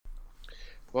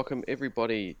Welcome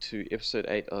everybody to episode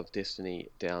 8 of Destiny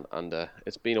Down Under.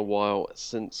 It's been a while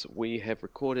since we have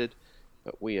recorded,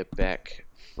 but we are back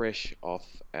fresh off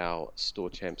our Store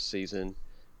Champs season.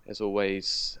 As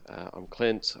always, I'm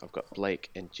Clint, I've got Blake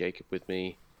and Jacob with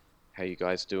me. How you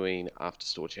guys doing after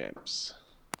Store Champs?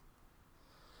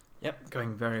 Yep,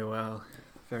 going very well.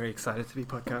 Very excited to be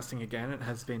podcasting again. It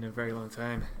has been a very long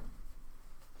time.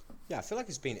 Yeah, I feel like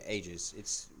it's been ages.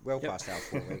 It's well past our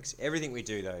 4 weeks. Everything we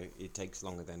do, though, it takes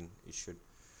longer than it should.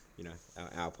 You know,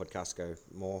 our podcasts go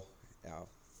more. Our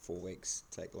 4 weeks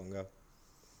take longer.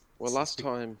 Well, last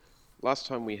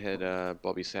time we had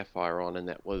Bobby Sapphire on, and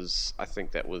I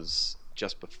think that was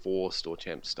just before Store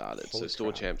Champs started. Holy so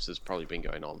Store crap. Champs has probably been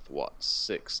going on for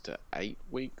 6 to 8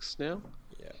 weeks now?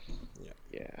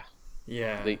 Yeah.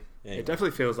 Yeah, The- it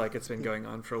definitely feels like it's been going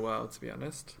on for a while, to be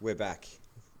honest. We're back.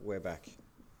 We're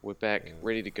back,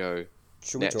 ready to go.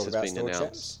 Should we Nats talk has about been Store announced.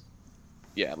 Champs?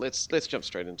 Yeah, let's jump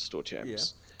straight into Store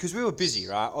Champs. Because we were busy,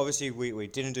 right? Obviously, we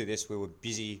didn't do this. We were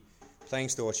busy playing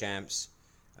Store Champs.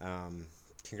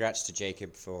 Congrats to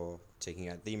Jacob for taking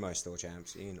out the most Store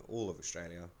Champs in all of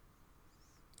Australia.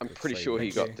 I'm Good pretty for sure you.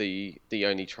 he got the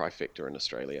only trifecta in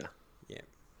Australia. Yeah,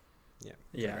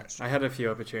 Congrats. I had a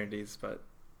few opportunities, but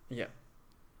yeah.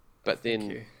 But Thank then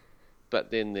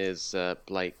you. there's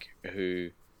Blake,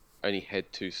 who only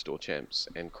had 2 Store Champs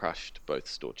and crushed both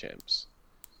Store Champs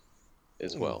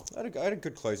as well. I had a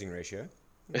good closing ratio.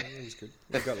 Yeah, it was good.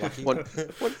 I got lucky.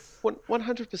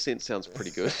 100% sounds pretty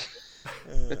good.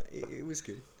 It was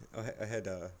good. I had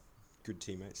good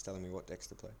teammates telling me what decks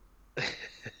to play.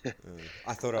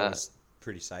 I thought I was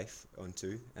pretty safe on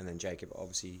 2, and then Jacob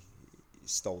obviously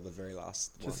stole the very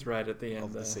last Just one right at the end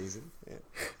of the there. season. Yeah.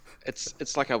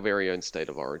 It's like our very own State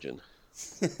of Origin.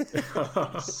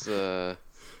 It's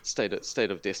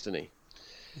state of Destiny.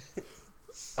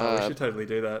 Oh, we should totally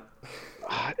do that.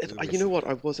 You know what?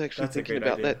 I was actually That's a thinking great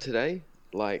about idea. that today.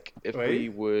 Like, if Were we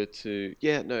you? were to,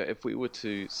 if we were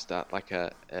to start like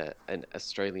an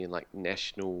Australian like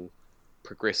national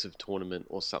progressive tournament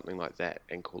or something like that,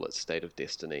 and call it State of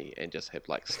Destiny, and just have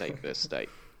like state versus state.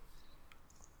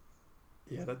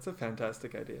 Yeah, that's a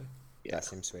fantastic idea. Yeah. That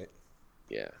seems sweet.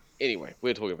 Yeah. Anyway,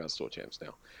 we're talking about Store Champs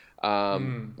now.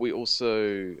 We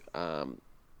also,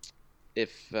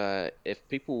 if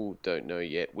people don't know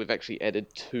yet, we've actually added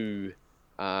 2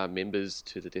 members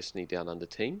to the Destiny Down Under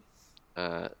team.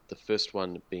 The first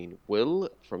one being Will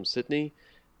from Sydney,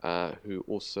 who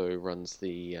also runs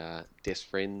the Des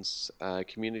Friends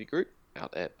community group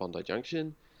out at Bondi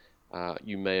Junction.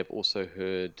 You may have also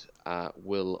heard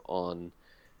Will on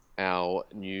our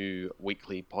new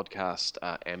weekly podcast,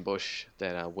 Ambush,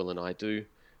 that Will and I do.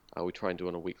 We try and do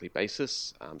on a weekly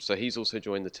basis. So he's also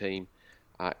joined the team,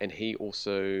 and he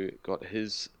also got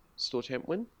his Store Champ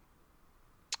win,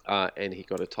 and he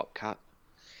got a top cut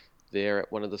there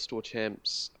at one of the Store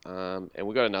Champs. And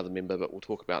we've got another member, but we'll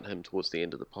talk about him towards the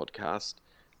end of the podcast.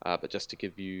 But just to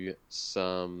give you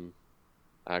some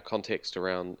context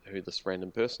around who this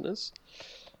random person is.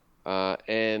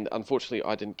 And unfortunately,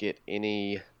 I didn't get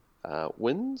any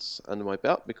wins under my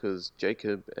belt because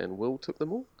Jacob and Will took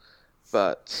them all.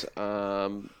 But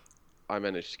I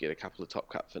managed to get a couple of top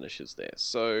cut finishes there.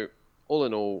 So all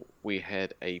in all, we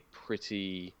had a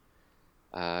pretty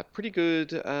good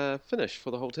finish for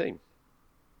the whole team.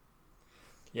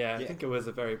 Yeah, I think it was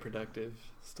a very productive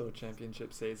Store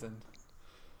Championship season.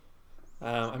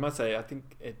 I must say, I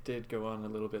think it did go on a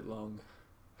little bit long,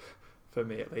 for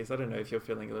me at least. I don't know if you're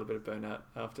feeling a little bit of burnout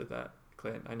after that,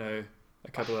 Clint. I know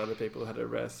a couple of other people had a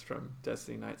rest from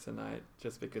Destiny Nights and Night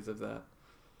just because of that.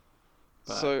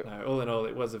 But So- no, all in all,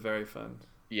 it was a very fun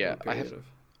Yeah, little period of...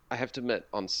 I have to admit,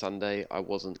 on Sunday, I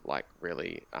wasn't like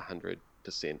really 100%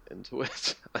 into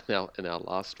it in our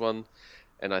last one,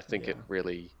 and I think it Yeah.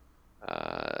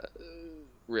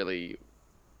 really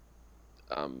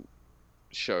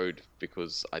showed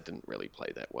because I didn't really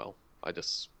play that well. I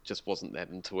just wasn't that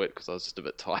into it because I was just a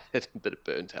bit tired, a bit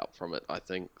burnt out from it, I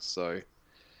think. So,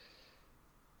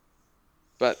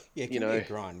 but Yeah, it you can be know, a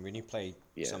grind when you play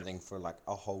something for like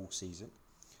a whole season.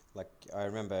 Like, I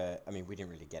remember, we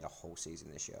didn't really get a whole season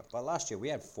this year, but last year we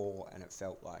had 4 and it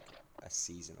felt like a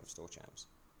season of Store Champs.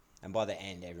 And by the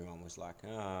end, everyone was like,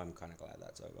 oh, I'm kind of glad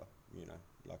that's over. You know,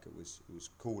 like it was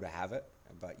cool to have it,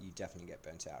 but you definitely get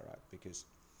burnt out, right? Because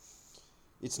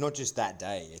it's not just that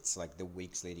day, it's like the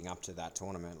weeks leading up to that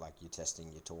tournament, like you're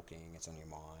testing, you're talking, it's on your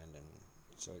mind, and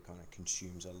so it kind of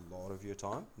consumes a lot of your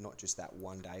time, not just that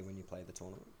one day when you play the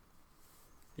tournament.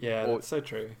 Yeah, Or- that's so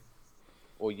true.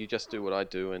 or you just do what I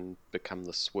do and become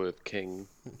the Swerve King,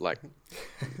 like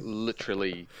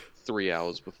literally 3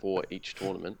 hours before each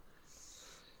tournament.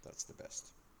 That's the best.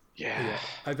 Yeah.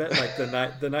 I bet like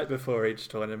the night before each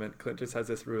tournament, Clint just has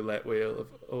this roulette wheel of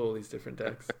all these different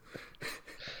decks.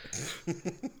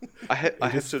 I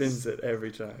just spins it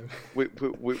every time.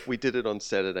 We did it on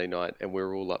Saturday night, and we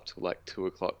were all up till like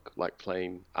 2:00, like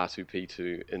playing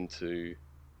R2P2 into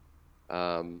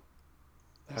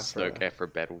Snoke Afra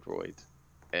Battle Droid,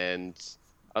 and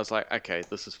I was like, okay,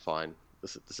 this is fine.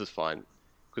 This is fine,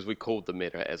 because we called the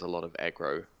meta as a lot of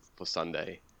aggro for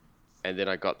Sunday, and then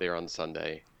I got there on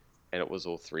Sunday, and it was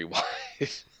all 3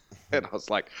 white, and I was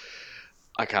like,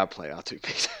 I can't play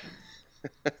R2P2.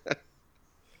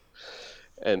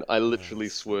 And I literally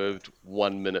swerved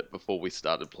 1 minute before we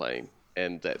started playing,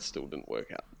 and that still didn't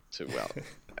work out too well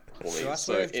for me. So I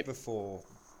swerved before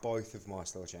both of my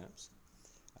store champs.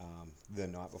 The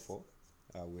night before,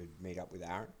 we'd meet up with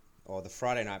Aaron, or the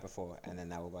Friday night before, and then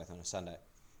they were both on a Sunday.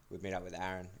 We'd meet up with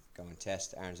Aaron, go and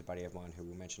test. Aaron's a buddy of mine who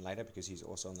we'll mention later because he's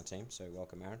also on the team, so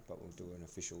welcome Aaron, but we'll do an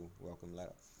official welcome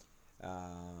later.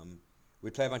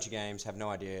 We'd play a bunch of games, have no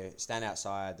idea, stand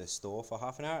outside the store for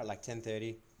half an hour at like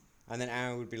 10:30. And then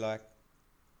Aaron would be like,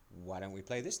 why don't we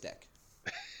play this deck?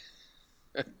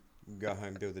 Go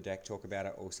home, build the deck, talk about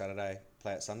it all Saturday,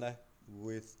 play it Sunday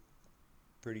with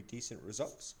pretty decent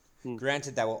results.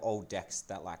 Granted, they were old decks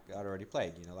that like I'd already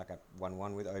played. You know, like I won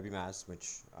one with Obi Maz,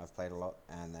 which I've played a lot.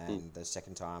 And then the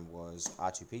second time was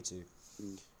R2P2,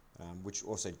 which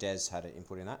also Des had an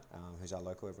input in that, who's our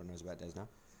local. Everyone knows about Des now.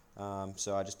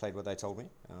 So I just played what they told me.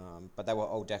 But they were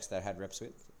old decks that I had reps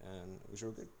with, and it was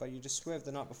real good. But you just swerved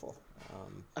the night before.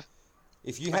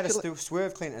 If you had still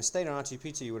swerved Clint and stayed on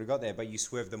R2P2, you would have got there. But you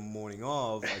swerved the morning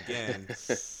of again.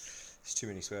 It's too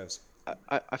many swerves.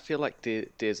 I feel like Des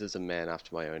is a man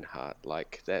after my own heart.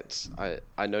 Like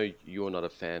I know you're not a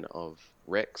fan of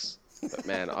Rex, but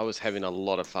man, I was having a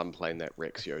lot of fun playing that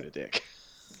Rex Yoda deck.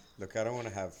 Look, I don't want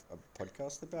to have a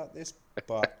podcast about this,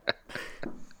 but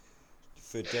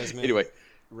for Desmond, anyway,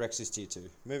 Rex is tier 2.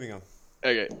 Moving on.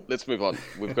 Okay, let's move on.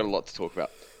 We've got a lot to talk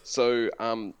about. So,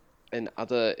 in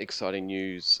other exciting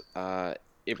news,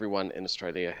 everyone in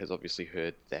Australia has obviously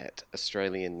heard that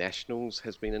Australian Nationals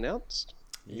has been announced.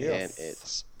 Yes. And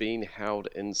it's been held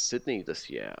in Sydney this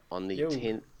year on the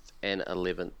 10th and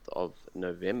 11th of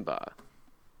November.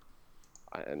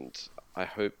 And I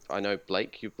know,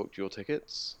 Blake, you've booked your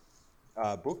tickets.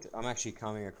 Booked. I'm actually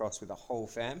coming across with the whole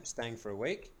fam, staying for a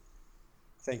week.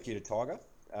 Thank you to Tiger.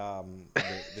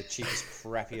 The cheapest,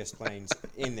 crappiest planes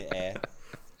in the air.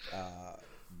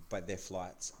 But their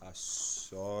flights are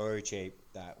so cheap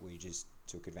that we just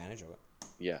took advantage of it.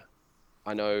 Yeah.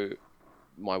 I know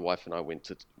my wife and I went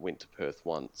to Perth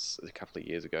once a couple of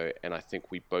years ago, and I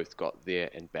think we both got there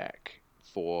and back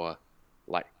for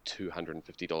like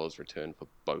 $250 return for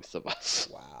both of us.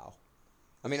 Wow.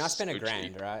 I mean, I spent So $1,000,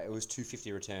 cheap. right? It was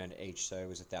 $250 returned each, so it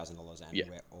was $1,000, and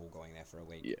we're all going there for a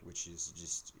week, which is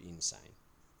just insane.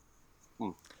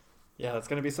 Yeah, it's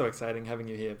going to be so exciting having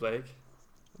you here, Blake.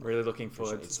 I'm really looking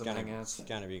forward to some hangouts. It's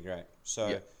going to be great.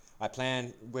 So I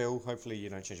plan, hopefully you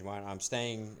don't change your mind. I'm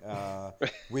staying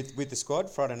with the squad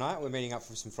Friday night. We're meeting up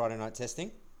for some Friday night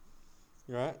testing.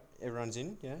 Right? Everyone's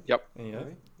in, yeah? Yep. Yeah.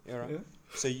 All right. Yeah.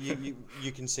 So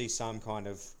you can see some kind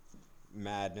of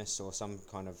madness or some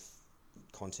kind of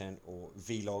content or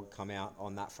vlog come out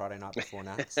on that Friday night before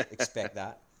Nats. Expect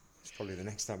that. It's probably the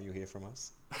next time you'll hear from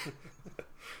us.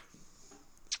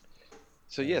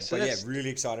 So really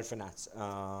excited for Nats.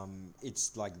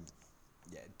 It's like,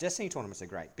 Destiny tournaments are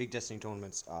great. Big Destiny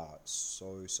tournaments are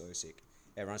so sick.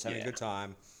 Everyone's having a good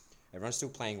time. Everyone's still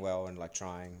playing well and like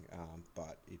trying,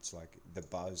 but it's like the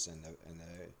buzz and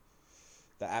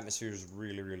the atmosphere is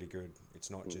really, really good. It's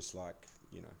not just like,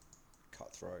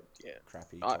 cutthroat,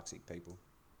 crappy, toxic people.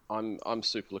 I'm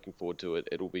super looking forward to it.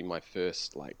 It'll be my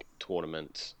first like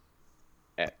tournament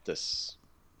at this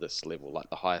level. Like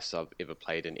the highest I've ever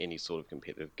played in any sort of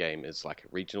competitive game is like a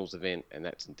regionals event, and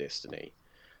that's in Destiny.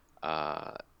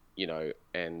 I'll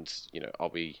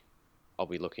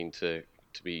be looking to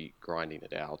be grinding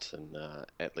it out and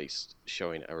at least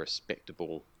showing a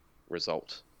respectable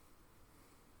result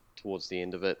towards the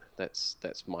end of it. That's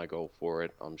my goal for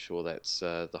it. I'm sure that's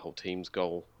the whole team's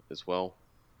goal as well.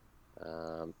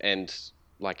 And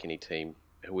like any team,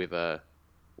 whoever,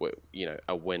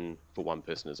 a win for one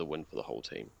person is a win for the whole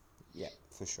team. Yeah,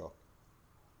 for sure.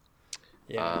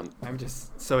 Yeah, I'm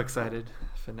just so excited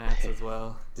for Nats as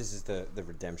well. This is the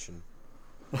redemption.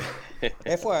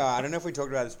 FYI, I don't know if we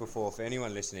talked about this before. For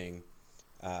anyone listening,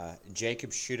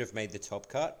 Jacob should have made the top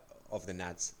cut of the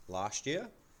Nats last year,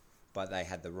 but they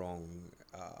had the wrong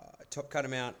top cut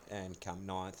amount and come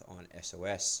 9th on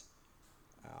SOS.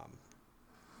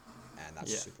 And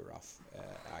that's super rough.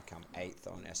 I come 8th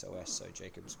on SOS, so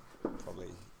Jacob's probably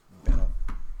better.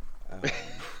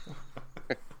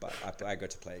 But I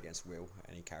got to play against Will,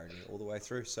 and he carried me all the way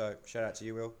through. So shout out to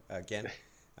you, Will, again,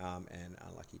 and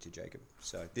unlucky to Jacob.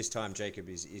 So this time Jacob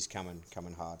is coming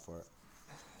hard for it.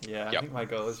 Yeah, I think my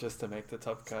goal is just to make the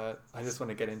top cut. I just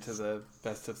want to get into the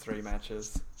best of 3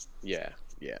 matches. Yeah,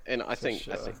 and I think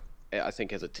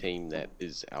as a team that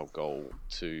is our goal,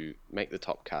 to make the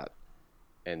top cut,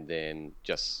 and then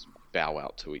just bow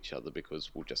out to each other,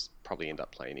 because we'll just probably end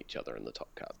up playing each other in the top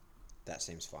cut. That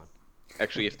seems fun.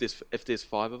 Actually, if there's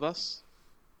 5 of us,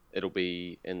 it'll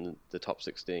be in the top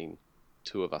 16.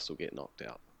 2 of us will get knocked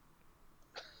out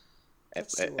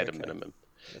at a minimum.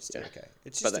 That's still okay.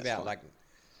 It's just about like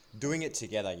doing it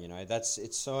together.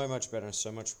 It's so much better and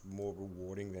so much more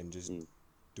rewarding than just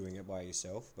doing it by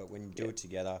yourself. But when you do it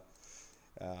together,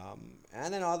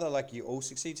 and then either like you all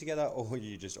succeed together, or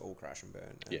you just all crash and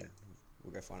burn. And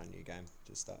we'll go find a new game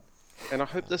to start. And I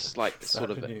hope this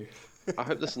I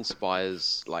hope this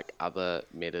inspires like other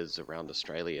metas around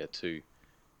Australia to,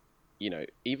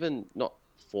 even not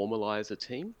formalize a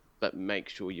team, but make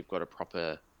sure you've got a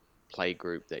proper play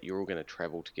group that you're all going to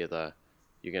travel together,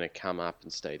 you're going to come up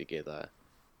and stay together,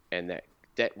 and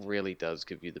that really does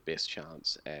give you the best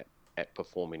chance at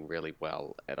performing really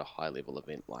well at a high level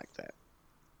event like that.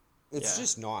 It's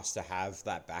just nice to have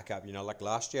that backup. Like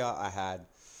last year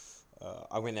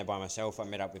I went there by myself. I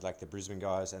met up with like the Brisbane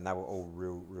guys, and they were all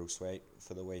real sweet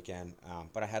for the weekend.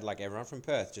 But I had like everyone from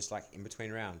Perth, just like in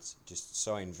between rounds, just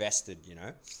so invested,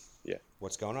 Yeah.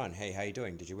 What's going on? Hey, how you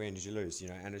doing? Did you win? Did you lose?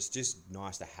 And it's just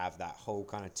nice to have that whole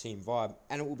kind of team vibe.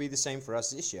 And it will be the same for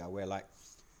us this year, where like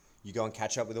you go and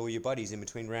catch up with all your buddies in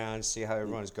between rounds, see how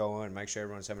everyone's going, make sure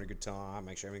everyone's having a good time,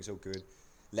 make sure everything's all good.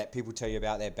 Let people tell you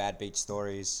about their bad beach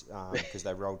stories because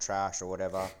they rolled trash or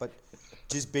whatever. But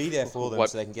just be there for them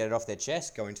so they can get it off their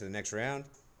chest, go into the next round,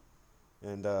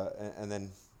 and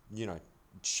then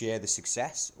share the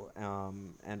success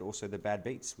and also the bad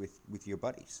beats with your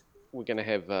buddies. We're going to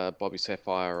have Bobby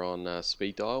Sapphire on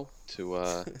speed dial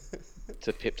to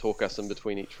pep talk us in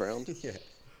between each round. Yeah.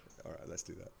 All right, let's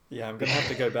do that. Yeah, I'm going to have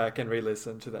to go back and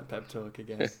re-listen to that pep talk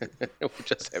again. We'll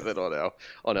just have it on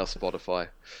our Spotify.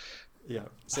 Yeah.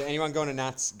 So anyone going to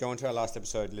Nats, go into our last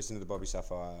episode, listen to the Bobby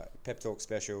Sapphire pep talk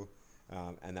special,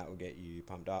 and that will get you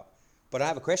pumped up. But I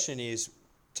have a question: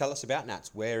 tell us about Nats.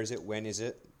 Where is it? When is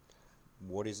it?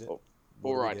 What is it?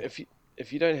 All right.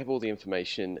 If you don't have all the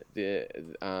information,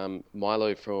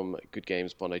 Milo from Good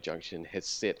Games Bondi Junction has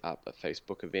set up a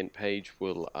Facebook event page.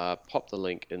 We'll pop the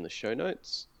link in the show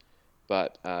notes.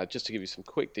 But just to give you some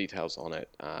quick details on it,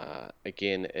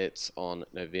 again, it's on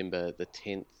November the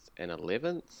 10th and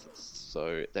 11th.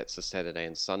 So that's a Saturday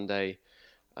and Sunday.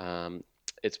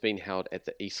 It's been held at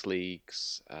the East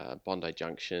Leagues Bondi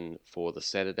Junction for the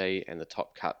Saturday, and the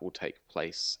top cut will take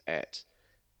place at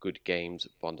Good Games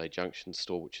Bondi Junction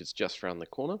store, which is just around the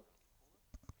corner.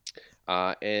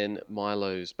 And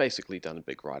Milo's basically done a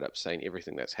big write-up saying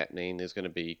everything that's happening. There's going to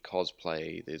be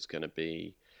cosplay,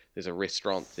 there's a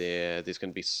restaurant there, there's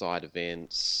going to be side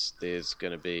events, there's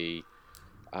going to be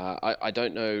I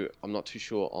don't know, I'm not too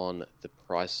sure on the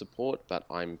prize support, but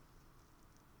I'm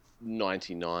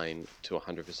 99 to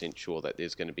 100% sure that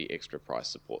there's going to be extra prize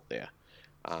support there.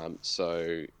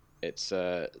 So it's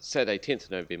Saturday 10th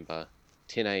of November,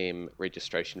 10 a.m.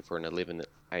 registration for an 11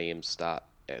 a.m. start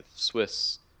at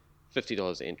Swiss,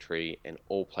 $50 entry, and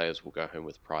all players will go home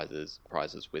with prizes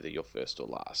whether you're first or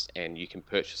last. And you can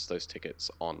purchase those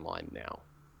tickets online now.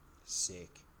 Sick.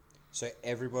 So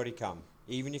everybody come.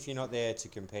 Even if you're not there to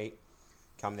compete,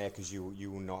 come there, because you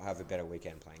will not have a better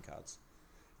weekend playing cards.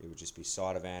 It will just be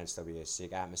side events, there'll be a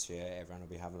sick atmosphere, everyone will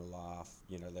be having a laugh.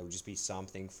 There will just be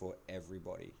something for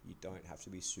everybody. You don't have to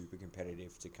be super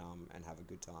competitive to come and have a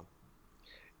good time.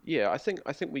 Yeah, I think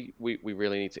we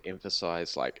really need to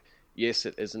emphasize, like, yes,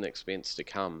 it is an expense to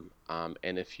come,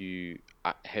 and if you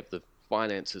have the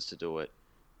finances to do it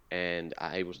and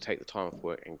are able to take the time off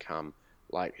work and come,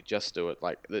 like, just do it.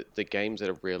 Like, the game's at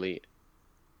a really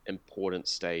important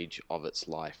stage of its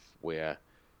life where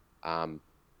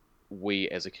we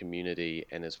as a community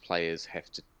and as players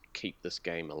have to keep this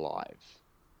game alive.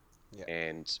 Yeah.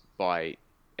 And by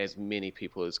as many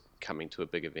people as coming to a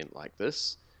big event like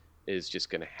this is just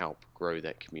going to help grow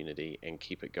that community and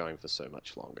keep it going for so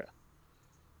much longer.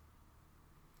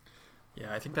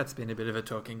 Yeah, I think that's been a bit of a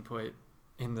talking point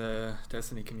in the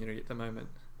Destiny community at the moment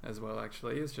as well,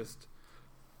 actually, is just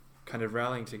kind of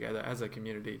rallying together as a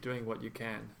community, doing what you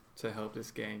can to help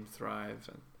this game thrive,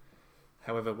 and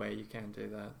however way you can do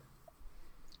that.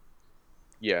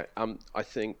 Yeah, I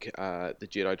think the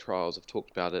Jedi Trials have talked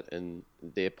about it in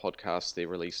their podcast they're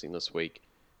releasing this week.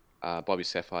 Bobby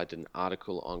Sapphire did an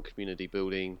article on community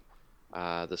building.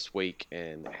 this week,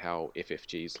 and how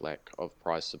FFG's lack of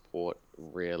prize support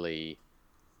really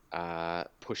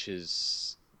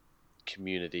pushes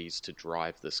communities to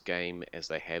drive this game, as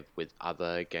they have with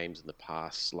other games in the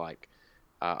past, like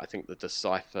I think the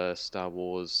Decipher Star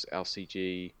Wars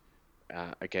LCG,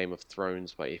 A Game of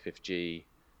Thrones by FFG,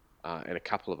 and a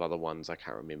couple of other ones I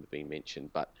can't remember being mentioned.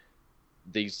 But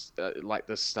these, like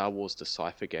the Star Wars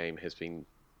Decipher game, has been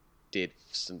dead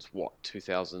since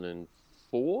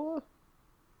 2004,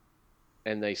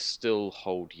 and they still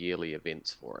hold yearly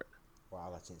events for it. Wow,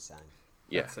 that's insane.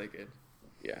 Yeah, that's so good.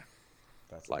 Yeah,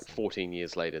 that's like insane. 14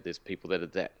 years later, there's people that are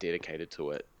that dedicated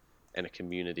to it, and a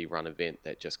community-run event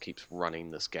that just keeps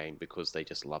running this game because they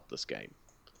just love this game.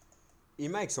 It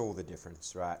makes all the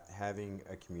difference, right? Having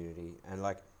a community. And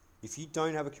like, if you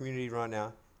don't have a community right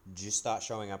now, just start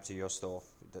showing up to your store.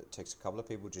 It takes a couple of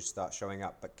people, just start showing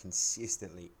up, but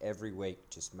consistently every week,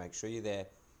 just make sure you're there.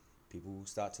 People will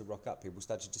start to rock up. People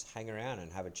start to just hang around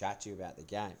and have a chat to you about the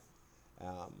game.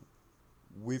 I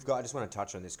just want to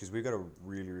touch on this because we've got a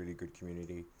really, really good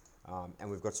community. And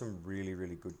we've got some really,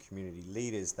 really good community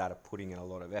leaders that are putting in a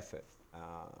lot of effort.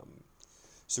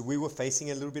 So we were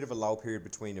facing a little bit of a lull period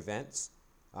between events,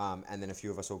 and then a few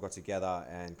of us all got together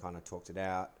and kind of talked it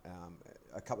out.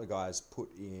 A couple of guys put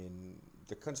in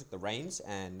the reins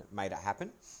and made it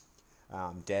happen.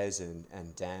 Des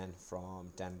and Dan from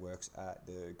Dan Works at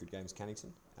the Good Games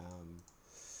Cannington.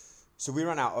 So we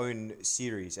run our own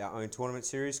series, our own tournament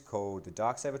series called the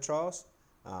Darksaber Trials,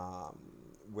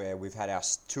 where we've had our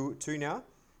two now.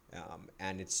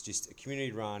 And it's just a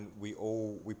community run. We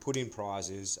put in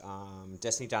prizes.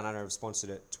 Destiny Down Under have sponsored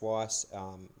it twice.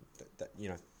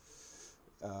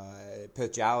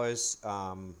 Perth Jawas,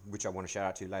 which I want to shout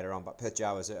out to later on, but Perth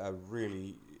Jawas are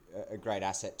really a great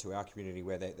asset to our community,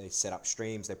 where they set up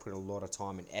streams. They put a lot of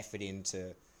time and effort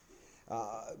into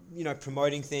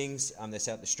promoting things. They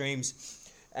set up the streams,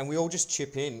 and we all just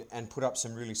chip in and put up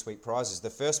some really sweet prizes. The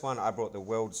first one, I brought the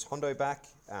World's Hondo back.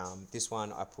 This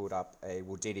one, I put up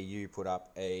DDU put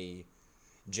up a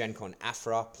Gen Con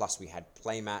Afra, plus we had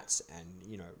playmats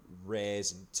and,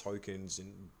 rares and tokens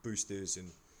and boosters,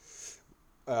 and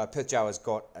Perth Jawa's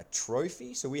got a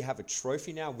trophy. So we have a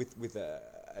trophy now with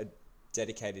a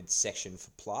dedicated section for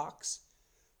plaques.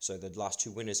 So the last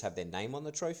two winners have their name on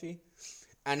the trophy.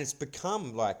 And it's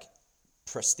become like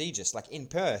prestigious. Like in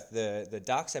Perth, the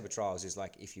Darksaber Trials is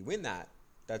like, if you win that,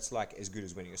 that's like as good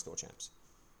as winning a store champs.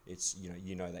 It's,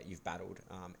 you know that you've battled,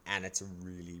 and it's a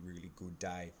really, really good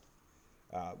day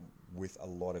with a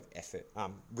lot of effort.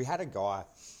 We had a guy,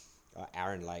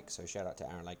 Aaron Lake, so shout out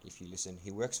to Aaron Lake if you listen.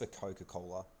 He works for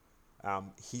Coca-Cola.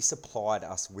 He supplied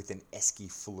us with an esky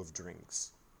full of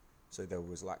drinks. So there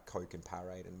was like Coke and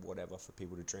Powerade and whatever for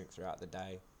people to drink throughout the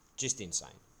day. Just insane.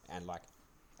 And like,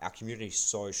 our community is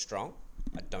so strong.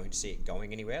 I don't see it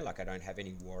going anywhere. Like, I don't have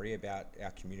any worry about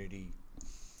our community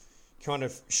kind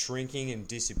of shrinking and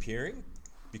disappearing,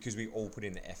 because we all put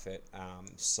in the effort,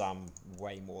 some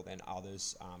way more than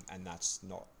others, and that's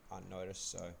not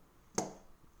unnoticed. So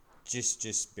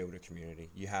just build a community.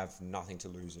 You have nothing to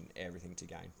lose and everything to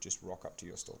gain. Just rock up to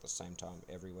your store at the same time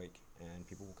every week, and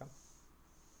people will come.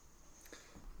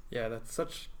 Yeah, that's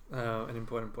such an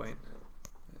important point.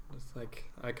 It's like,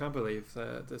 I can't believe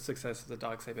the success of the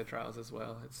Darksaber Trials as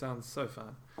well. It sounds so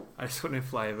fun. I just want to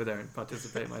fly over there and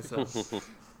participate myself.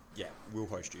 Yeah, we'll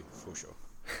host you for sure.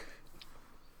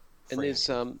 And there's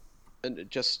and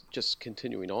just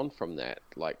continuing on from that,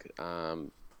 like I've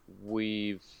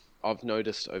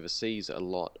noticed overseas a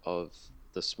lot of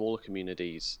the smaller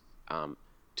communities,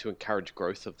 to encourage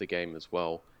growth of the game as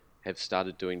well, have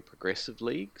started doing progressive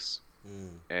leagues.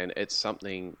 And it's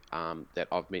something that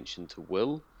I've mentioned to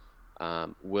Will.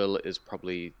 Will is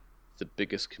probably the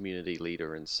biggest community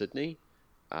leader in Sydney.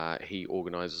 He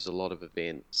organises a lot of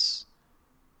events,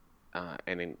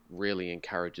 and really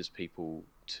encourages people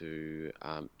to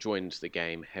join into the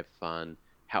game, have fun,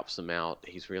 helps them out.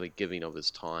 He's really giving of his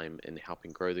time in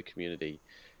helping grow the community.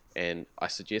 And I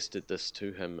suggested this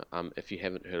to him. If you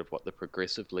haven't heard of what the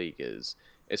Progressive League is,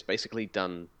 it's basically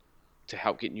done to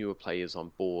help get newer players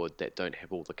on board that don't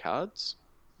have all the cards.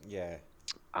 Yeah.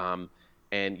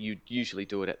 And you usually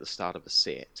do it at the start of a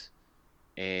set.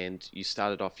 And you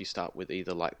start with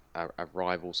either like a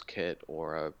Rivals kit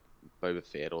or a Boba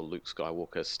Fett or Luke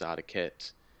Skywalker starter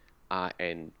kit,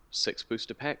 and 6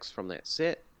 booster packs from that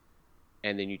set.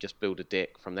 And then you just build a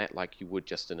deck from that like you would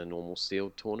just in a normal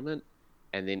sealed tournament.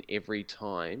 And then every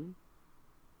time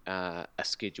a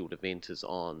scheduled event is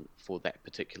on for that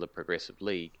particular Progressive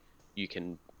League, you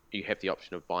have the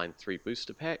option of buying 3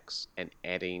 booster packs and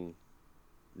adding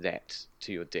that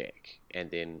to your deck,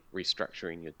 and then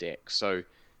restructuring your deck. So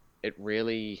it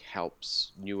really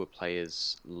helps newer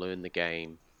players learn the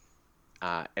game,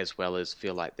 as well as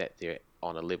feel like that they're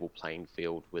on a level playing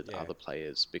field with other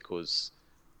players, because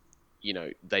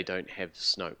they don't have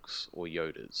Snokes or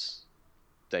Yodas.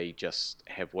 They just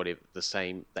have the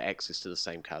access to the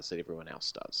same cards that everyone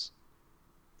else does.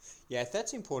 Yeah,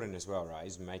 that's important as well, right?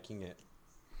 Is making it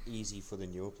easy for the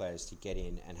newer players to get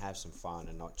in and have some fun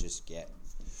and not just get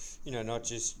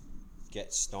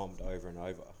stomped over and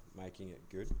over, making it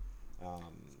good.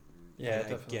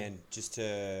 Again, just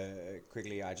to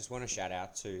quickly, I just want to shout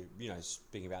out to,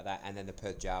 speaking about that, and then the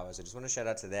Perth Jawas. I just want to shout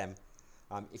out to them.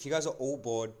 If you guys are all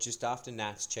bored, just after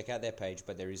Nats, check out their page,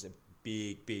 but there is a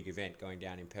big event going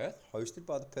down in Perth, hosted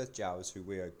by the Perth Jawas, who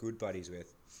we are good buddies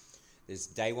with. There's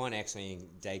day 1 X-Wing,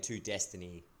 day 2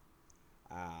 Destiny,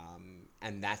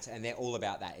 and they're all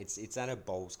about that. It's at a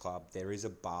bowls club. There is a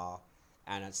bar,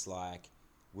 and it's like,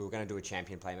 we were going to do a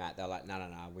champion play mat. They're like, no,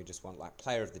 we just want like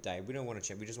player of the day. We don't want a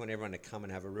champ. We just want everyone to come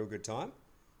and have a real good time.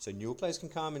 So newer players can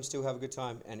come and still have a good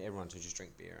time, and everyone to just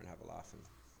drink beer and have a laugh and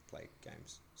play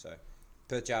games. So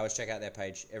Perth Jawas, check out their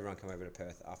page. Everyone come over to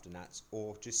Perth after Nats,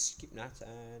 or just skip Nats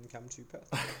and come to Perth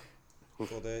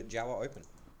for the Jawa Open.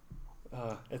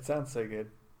 It sounds so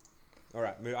good. All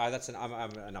right,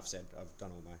 I'm enough said. I've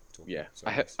done all my talking. Yeah, so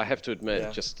I have to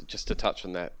admit, just to touch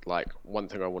on that, like one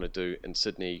thing I want to do in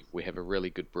Sydney, we have a really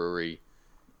good brewery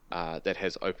that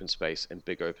has open space and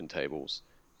big open tables,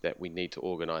 that we need to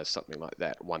organise something like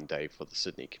that one day for the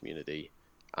Sydney community.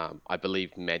 I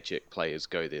believe Magic players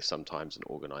go there sometimes and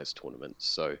organise tournaments,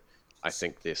 so I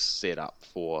think they're set up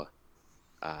for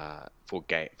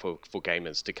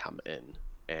gamers to come in.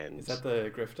 And is that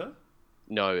the Grifter?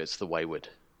 No, it's the Wayward.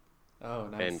 Oh,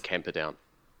 nice. And Camperdown.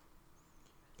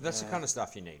 But that's the kind of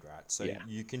stuff you need, right? So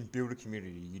you can build a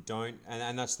community. You don't,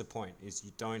 and that's the point, is you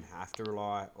don't have to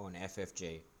rely on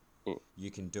FFG.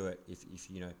 You can do it if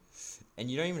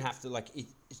and you don't even have to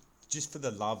it's just for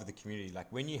the love of the community.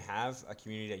 Like when you have a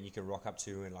community that you can rock up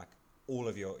to and like all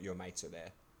of your mates are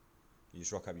there. You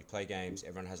just rock up, you play games,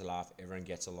 everyone has a laugh, everyone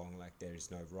gets along, like there is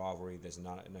no rivalry, there's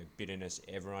no bitterness,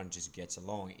 everyone just gets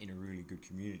along in a really good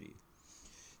community.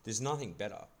 There's nothing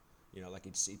better.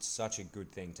 It's such a good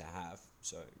thing to have.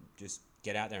 So just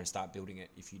get out there and start building it.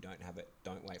 If you don't have it,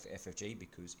 don't wait for FFG,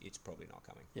 because it's probably not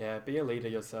coming. Yeah, be a leader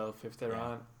yourself. If there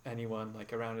aren't anyone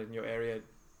like around in your area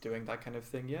doing that kind of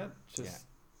thing yet, just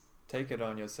take it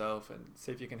on yourself and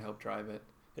see if you can help drive it.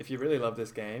 If you really love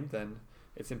this game, then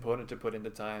it's important to put in the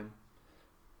time.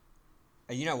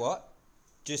 And you know what?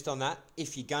 Just on that,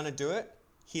 if you're going to do it,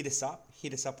 hit us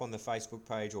up on the Facebook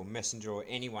page or Messenger, or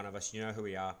any one of us. You know who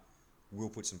we are. We'll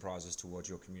put some prizes towards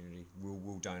your community.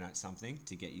 We'll donate something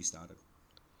to get you started.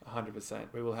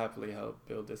 100%. We will happily help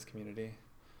build this community.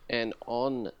 And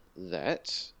on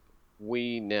that,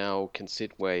 we now can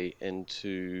segue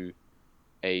into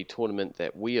a tournament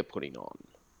that we are putting on.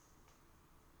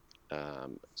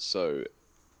 So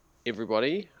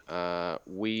everybody,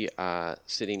 we are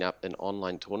setting up an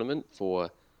online tournament for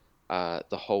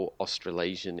the whole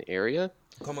Australasian area.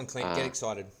 Come on, Clint, get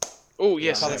excited. Oh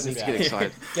yes, let's get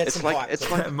excited. It's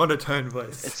like a monotone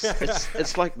voice.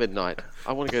 It's like midnight.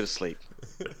 I want to go to sleep.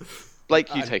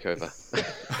 Blake, you take over.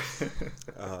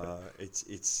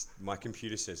 It's my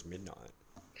computer says midnight.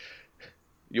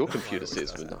 Your computer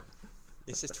says midnight.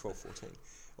 It says 12:14.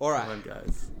 All right, come on,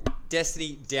 guys.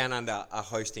 Destiny Down Under are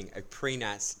hosting a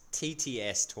pre-Nats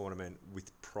TTS tournament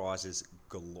with prizes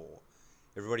galore.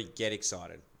 Everybody get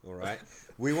excited, all right?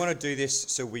 We want to do this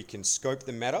so we can scope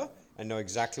the meta and know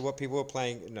exactly what people are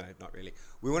playing. No, not really.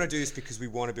 We want to do this because we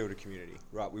want to build a community,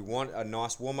 right? We want a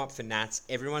nice warm-up for Nats.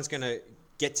 Everyone's going to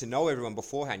get to know everyone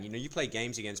beforehand. You play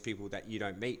games against people that you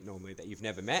don't meet normally, that you've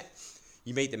never met.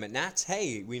 You meet them at Nats.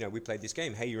 Hey, we played this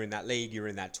game. Hey, you're in that league. You're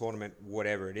in that tournament,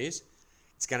 whatever it is.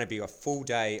 It's going to be a full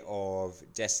day of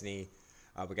Destiny.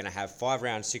 We're going to have 5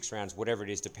 rounds, 6 rounds, whatever it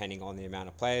is, depending on the amount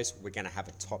of players. We're going to have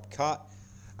a top cut.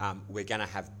 We're going to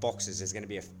have boxes. There's going to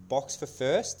be a box for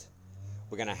first.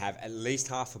 We're going to have at least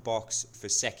half a box for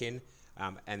second,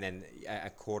 and then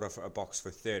a quarter for a box for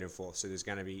third and fourth. So there's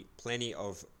going to be plenty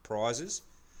of prizes.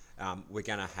 We're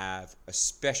going to have a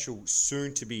special,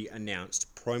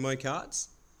 soon-to-be-announced promo cards,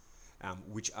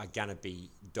 which are going to be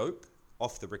dope.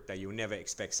 Off the brick day, you'll never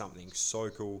expect something so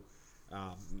cool.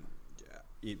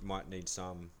 It might need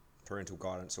some parental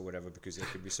guidance or whatever, because there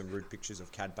could be some rude pictures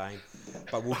of Cad Bane,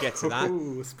 but we'll get to that.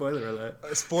 Ooh, spoiler alert.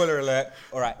 Spoiler alert.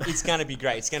 All right, it's going to be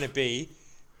great. It's going to be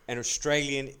an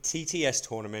Australian TTS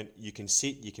tournament. You can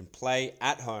sit, you can play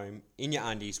at home in your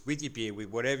undies with your beer, with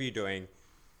whatever you're doing,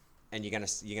 and you're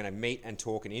gonna meet and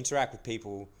talk and interact with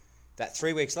people that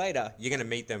 3 weeks later you're gonna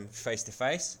meet them face to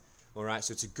face. All right,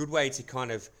 so it's a good way to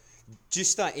kind of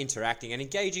just start interacting and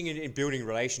engaging in building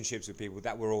relationships with people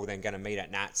that we're all then going to meet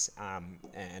at Nats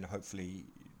and hopefully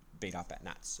beat up at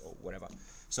Nats or whatever.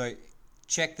 So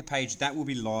check the page. That will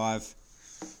be live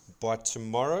by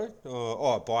tomorrow,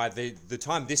 or by the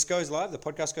time this goes live, the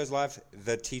podcast goes live,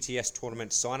 the TTS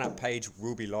tournament sign-up page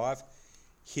will be live.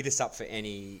 Hit us up for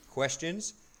any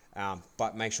questions,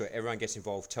 but make sure everyone gets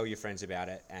involved. Tell your friends about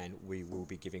it, and we will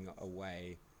be giving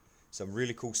away some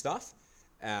really cool stuff.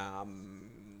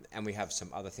 And we have some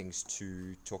other things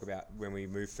to talk about when we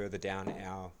move further down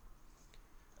our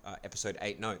episode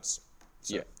 8 notes.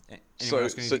 So, yeah. Anyone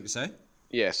else got anything to say?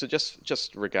 Yeah, so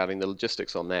just regarding the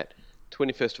logistics on that,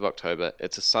 21st of October,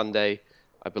 it's a Sunday.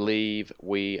 I believe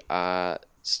we are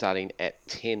starting at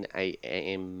 10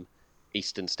 a.m.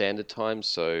 Eastern Standard Time.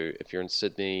 So if you're in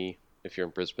Sydney, if you're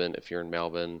in Brisbane, if you're in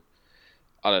Melbourne,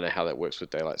 I don't know how that works with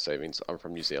daylight savings. I'm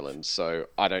from New Zealand, so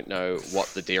I don't know what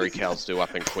the dairy cows do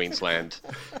up in Queensland.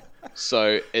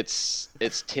 So it's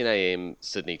 10 a.m.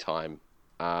 Sydney time,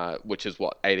 which is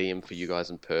 8 a.m. for you guys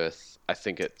in Perth. I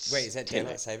think it's... Wait, is that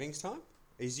daylight savings time?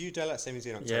 Is you daylight savings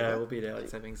in October? Yeah, it will be daylight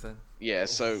savings then. Yeah,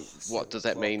 so what does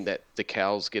that mean? That the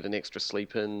cows get an extra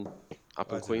sleep in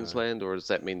up in Queensland, or does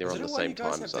that mean they're on the same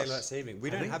time as us? Daylight saving.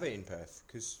 We don't have it in Perth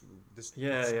because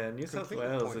New South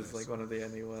Wales is like one of the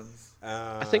only ones.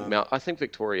 I think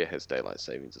Victoria has daylight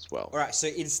savings as well. All right, so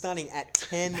it's starting at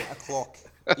 10 o'clock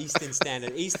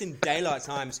Eastern Daylight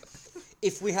Times.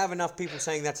 If we have enough people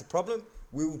saying that's a problem,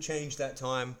 we will change that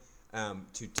time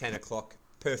to 10 o'clock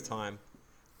Perth time.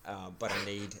 But I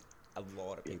need a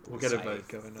lot of people. We'll get a vote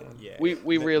going on. Yeah,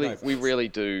 we really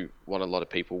do want a lot of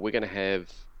people. We're going to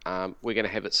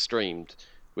have it streamed.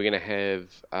 We're going to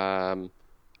have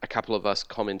a couple of us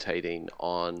commentating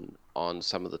on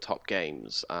some of the top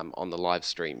games on the live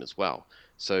stream as well.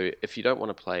 So if you don't want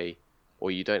to play,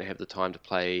 or you don't have the time to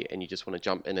play, and you just want to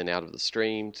jump in and out of the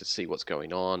stream to see what's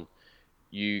going on,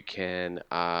 you can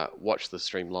watch the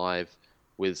stream live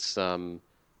with some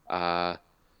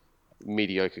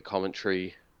mediocre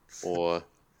commentary, or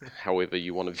however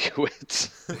you want to view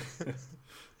it.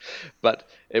 But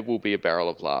it will be a barrel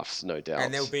of laughs, no doubt.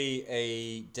 And there'll be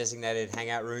a designated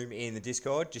hangout room in the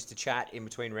Discord just to chat in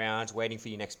between rounds, waiting for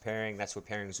your next pairing. That's where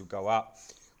pairings will go up.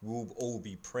 We'll all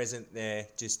be present there,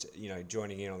 just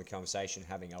joining in on the conversation,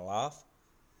 having a laugh.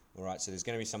 All right, so there's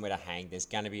going to be somewhere to hang. There's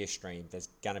going to be a stream. There's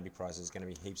going to be prizes. There's going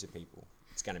to be heaps of people.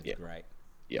 It's going to be great.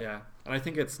 Yep. Yeah, and I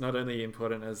think it's not only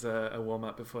important as a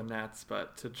warm-up before Nats,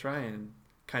 but to try and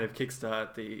kind of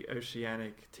kickstart the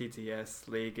Oceanic TTS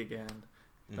League again.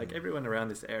 Mm-hmm. Like everyone around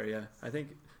this area, I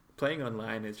think playing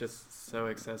online is just so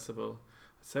accessible,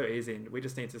 so easy, and we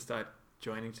just need to start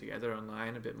joining together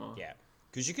online a bit more. Yeah,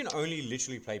 because you can only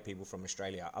literally play people from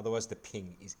Australia, otherwise the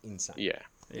ping is insane. Yeah.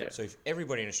 So if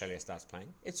everybody in Australia starts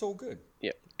playing, it's all good.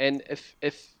 Yeah, and if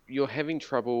you're having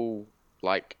trouble,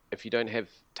 like if you don't have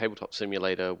Tabletop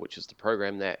Simulator, which is the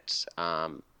program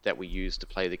that we use to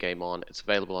play the game on, it's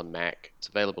available on Mac, it's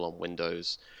available on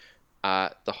Windows.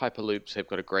 The Hyperloops have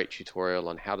got a great tutorial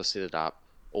on how to set it up,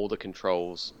 all the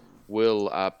controls. We'll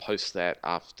post that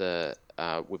after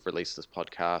we've released this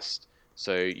podcast,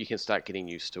 so you can start getting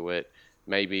used to it.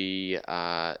 Maybe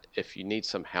if you need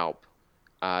some help,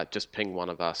 just ping one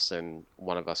of us, and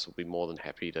one of us will be more than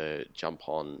happy to jump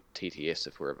on TTS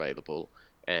if we're available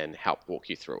and help walk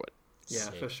you through it. Yeah,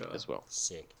 Sick. for sure. As well.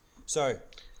 Sick. So,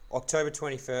 October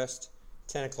 21st,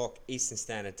 10 o'clock Eastern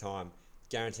Standard Time.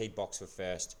 Guaranteed box for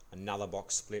first. Another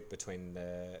box split between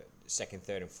the second,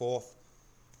 third, and fourth.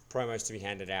 Promos to be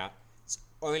handed out. It's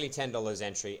only $10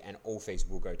 entry, and all fees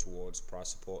will go towards prize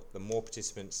support. The more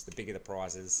participants, the bigger the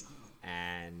prizes,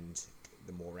 and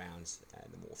the more rounds,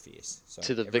 and the more fierce. So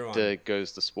to the victor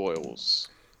goes the spoils.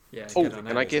 Yeah. Oh,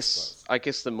 and I guess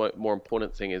the more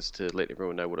important thing is to let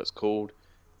everyone know what it's called.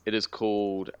 It is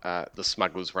called the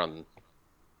Smugglers Run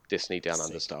Destiny Down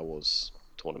Under Star Wars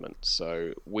tournament.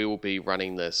 So we will be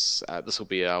running this. This will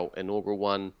be our inaugural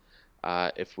one.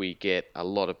 If we get a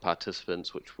lot of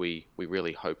participants, which we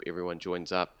really hope everyone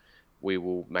joins up, we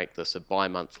will make this a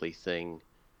bi-monthly thing.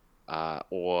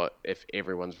 Or if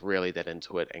everyone's really that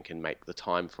into it and can make the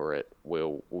time for it,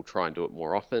 we'll try and do it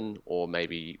more often. Or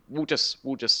maybe we'll just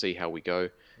see how we go.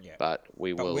 Yeah. But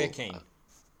will. We're keen.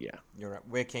 Yeah, you're right.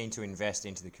 We're keen to invest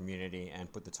into the community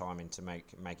and put the time in to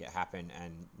make it happen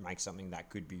and make something that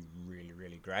could be really,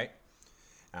 really great.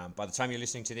 By the time you're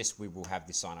listening to this, we will have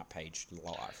the sign-up page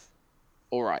live.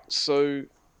 All right, so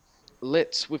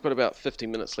we've got about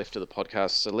 15 minutes left of the podcast,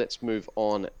 so let's move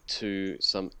on to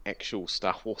some actual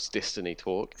Star Wars Destiny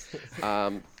talk.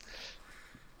 And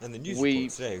the news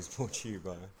report today was brought to you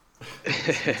by...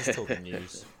 just talking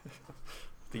news.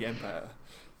 The Empire.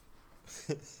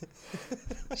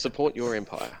 Support your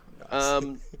empire.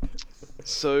 Nice.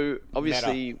 So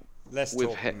obviously, Let's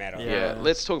talk meta. Yeah,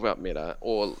 let's talk about meta,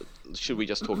 or should we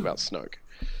just talk about Snoke?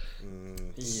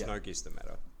 Snoke is the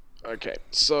meta. Okay,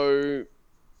 so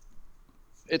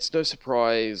it's no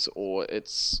surprise, or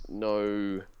it's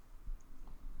no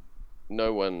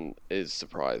one is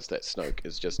surprised that Snoke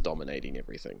is just dominating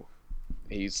everything.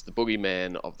 He's the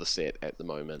boogeyman of the set at the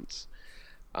moment.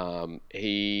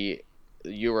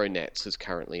 Euronats is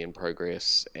currently in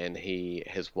progress, and he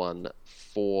has won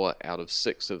 4 out of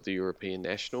 6 of the European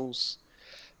Nationals.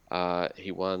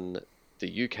 He won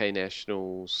the UK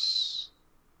Nationals.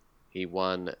 He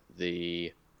won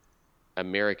the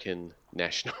American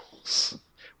Nationals,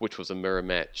 which was a mirror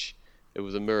match. It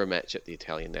was a mirror match at the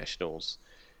Italian Nationals.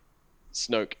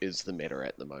 Snoke is the meta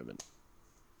at the moment.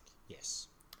 Yes.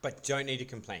 But don't need to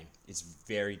complain. It's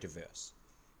very diverse.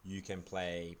 You can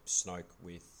play Snoke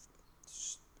with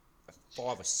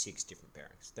 5 or 6 different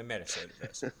pairings. The meta's so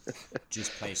diverse.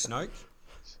 Just play Snoke.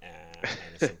 And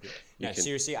it's all good. No,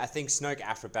 seriously, I think Snoke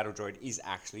Afra Battle Droid is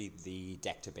actually the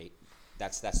deck to beat.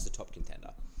 That's the top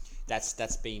contender.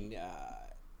 That's been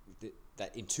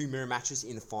that in 2 mirror matches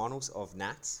in the finals of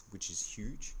Nats, which is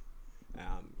huge.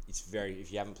 It's very,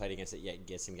 if you haven't played against it yet,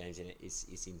 get some games in it.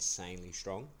 It's insanely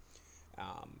strong.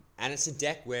 And it's a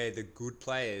deck where the good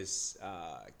players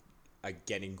are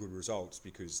getting good results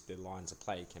because the lines of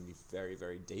play can be very,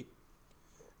 very deep.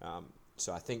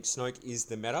 So I think Snoke is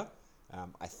the meta.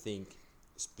 I think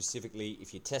specifically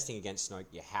if you're testing against Snoke,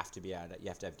 you have to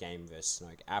have game versus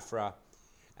Snoke Afra,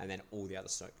 and then all the other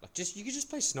Snoke. You can just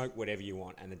play Snoke whatever you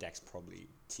want, and the deck's probably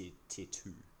tier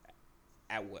 2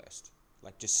 at worst.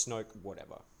 Just Snoke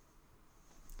whatever.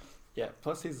 Yeah,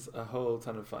 plus he's a whole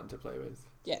ton of fun to play with.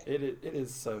 Yeah. It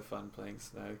is so fun playing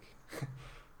Snoke.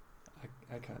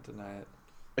 I can't deny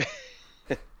it.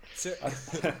 So,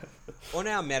 on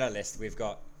our meta list, we've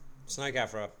got Snoke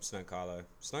Afra, Snoke Kylo,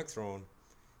 Snoke Thrawn.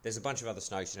 There's a bunch of other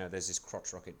Snokes, there's this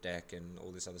Crotch Rocket deck and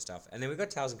all this other stuff. And then we've got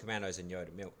Tales and Commandos and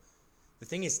Yoda Mill. The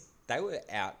thing is, they were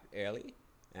out early,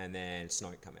 and then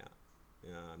Snoke come out.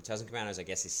 Tales and Commandos, I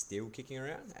guess, is still kicking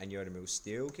around, and Yoda Mill's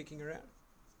still kicking around.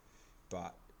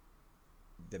 But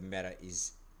the meta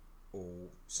is all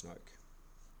Snoke.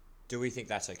 Do we think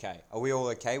that's okay? Are we all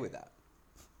okay with that?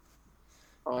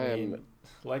 I mean,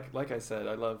 like I said,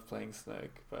 I love playing Snoke,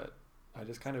 but I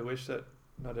just kind of wish that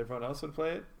not everyone else would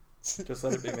play it. Just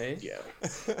let it be me. Yeah.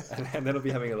 And then I'll be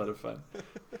having a lot of fun.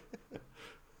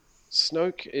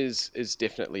 Snoke is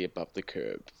definitely above the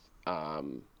curve.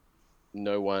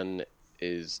 No one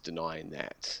is denying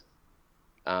that.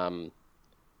 I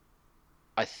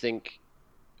think,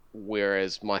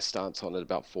 whereas my stance on it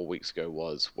about 4 weeks ago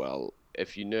was, well,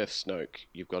 if you nerf Snoke,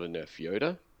 you've got to nerf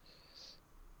Yoda.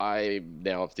 I'm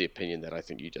now of the opinion that I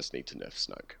think you just need to nerf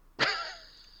Snoke.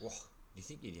 Well, you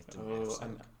think you'd have to nerf Snoke?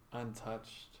 An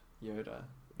untouched Yoda.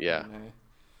 Yeah.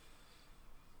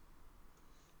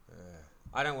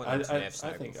 I don't want them to nerf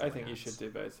Snoke. I think you should do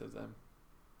both of them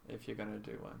if you're going to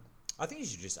do one. I think you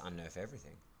should just unnerf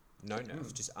everything. No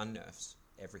nerfs, just unnerfs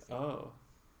everything. Oh,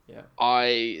 yeah.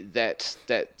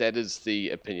 That is the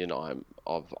opinion I'm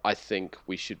of. I think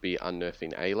we should be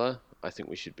unnerfing Ayla. I think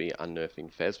we should be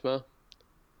unnerfing Phasma.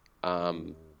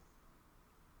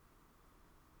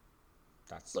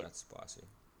 That's spicy.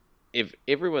 If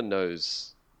everyone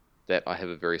knows that I have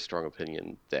a very strong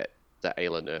opinion that the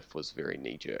Ayla nerf was very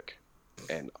knee-jerk,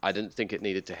 and I didn't think it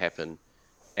needed to happen,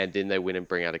 and then they went and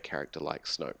bring out a character like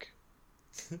Snoke.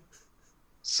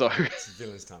 So it's the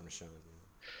villain's time to shine.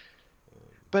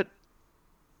 But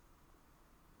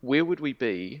where would we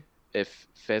be if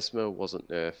Phasma wasn't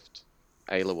nerfed,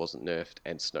 Ayla wasn't nerfed,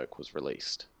 and Snoke was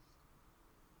released?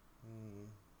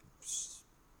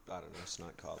 I don't know,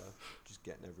 Snoke Kylo. Just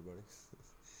getting everybody.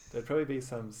 There'd probably be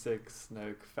some sick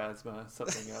Snoke Phasma,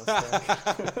 something else.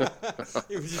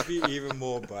 It would just be even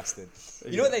more busted.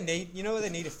 You know what they need? You know what they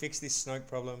need to fix this Snoke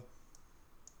problem?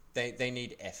 They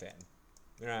need FN.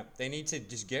 Right? They need to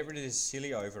just get rid of this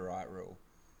silly overwrite rule.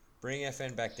 Bring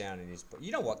FN back down in his...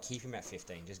 You know what? Keep him at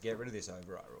 15. Just get rid of this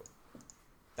overwrite rule.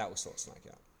 That will sort Snoke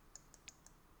out.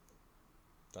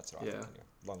 That's right. Yeah.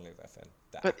 Long live FN.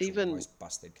 The most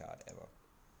busted card ever.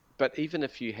 But even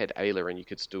if you had Ayla and you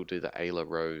could still do the Ayla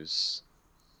Rose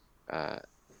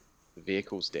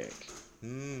vehicles deck.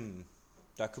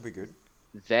 That could be good.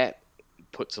 That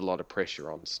puts a lot of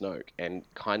pressure on Snoke and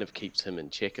kind of keeps him in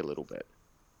check a little bit.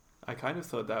 I kind of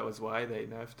thought that was why they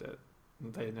nerfed it.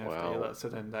 They nerfed Ayla, so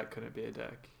then that couldn't be a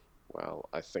deck. Well,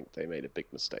 I think they made a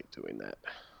big mistake doing that.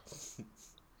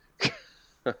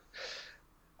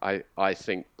 I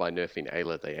think by nerfing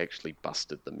Ayla, they actually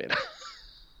busted the meta.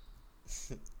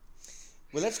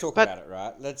 Well, let's talk about it,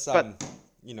 right? Let's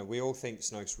we all think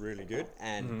Snoke's really good,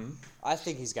 and I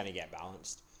think he's going to get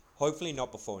balanced. Hopefully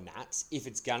not before Nats. If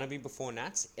it's going to be before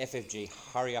Nats, FFG,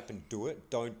 hurry up and do it.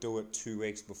 Don't do it 2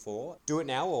 weeks before. Do it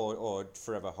now or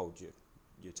forever hold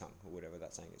your tongue, or whatever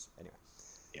that saying is. Anyway.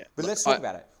 Yeah. But let's talk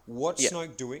about it. What's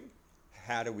Snoke doing?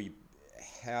 How do we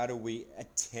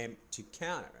attempt to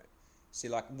counter it? See,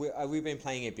 like, we've been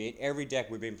playing a bit. Every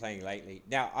deck we've been playing lately.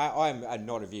 Now, I'm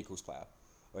not a vehicles player.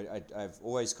 I've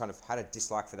always kind of had a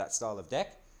dislike for that style of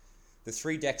deck. The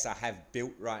 3 decks I have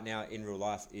built right now in real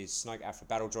life is Snoke Afra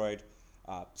Battle Droid,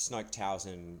 Snoke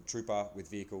Towson Trooper with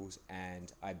vehicles,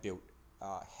 and I built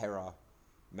Hera,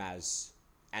 Maz,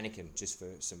 Anakin just for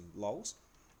some lols.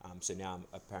 So now I'm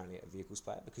apparently a vehicles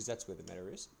player because that's where the meta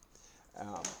is.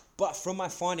 But from my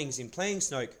findings in playing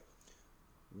Snoke,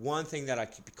 one thing that I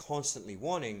keep constantly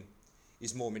wanting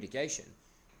is more mitigation.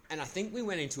 And I think we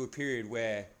went into a period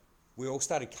where we all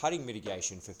started cutting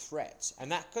mitigation for threats.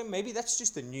 And maybe that's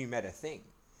just a new meta thing.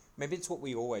 Maybe it's what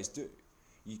we always do.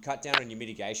 You cut down on your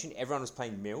mitigation. Everyone was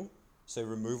playing mill, so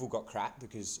removal got crap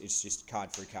because it's just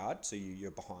card for a card, so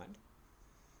you're behind.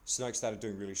 Snoke started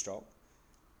doing really strong.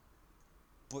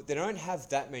 But they don't have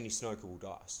that many Snokeable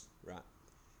dice, right?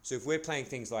 So if we're playing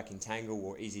things like Entangle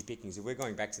or Easy Pickings, if we're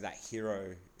going back to that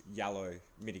hero yellow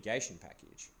mitigation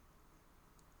package,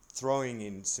 throwing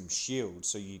in some shields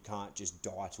so you can't just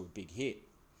die to a big hit,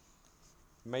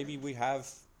 maybe we have,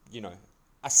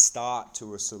 a start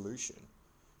to a solution.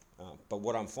 But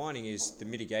what I'm finding is the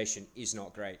mitigation is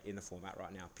not great in the format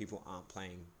right now. People aren't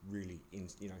playing really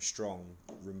strong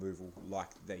removal like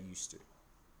they used to.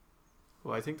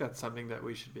 Well, I think that's something that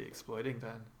we should be exploiting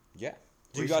then. Yeah.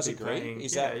 Do you guys agree?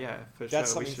 Yeah, for sure.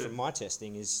 That's something from my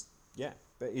testing is, yeah.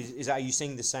 But are you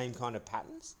seeing the same kind of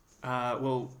patterns?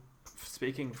 Well,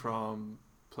 speaking from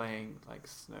playing like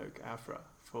Snoke Afra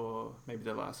for maybe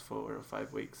the last 4 or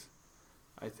 5 weeks,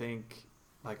 I think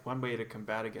like one way to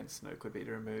combat against Snoke would be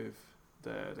to remove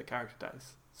the character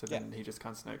dice. So then he just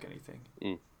can't Snoke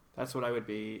anything. That's what I would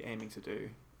be aiming to do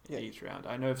each round.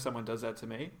 I know if someone does that to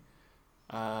me,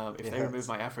 if they remove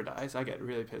my Afra dice, I get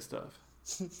really pissed off.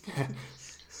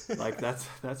 Like that's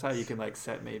how you can like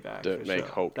set me back. Don't make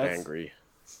Hulk angry.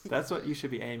 That's what you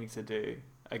should be aiming to do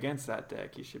against that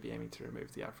deck. You should be aiming to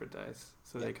remove the Afra dice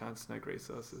so they can't Snoke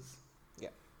resources. Yeah.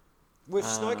 With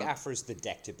Snoke Afra is the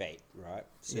deck to beat, right?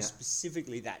 So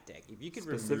specifically that deck. If you could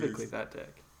remove that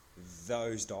deck,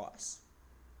 those dice,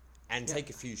 and take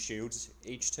a few shields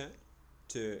each turn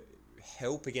to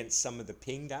help against some of the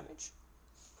ping damage,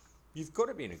 you've got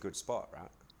to be in a good spot, right?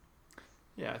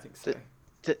 Yeah, I think so.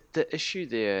 The issue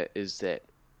there is that,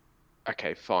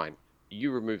 okay, fine,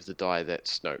 you remove the die that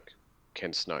Snoke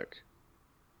can Snoke,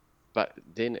 but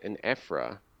then in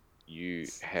Afra, you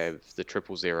have the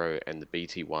 000 and the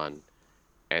BT1,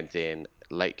 and then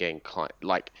late game client.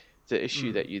 Like, the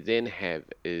issue that you then have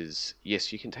is,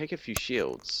 yes, you can take a few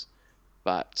shields,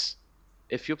 but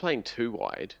if you're playing too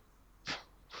wide,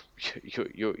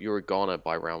 you're a goner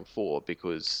by round 4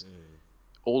 because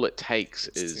all it takes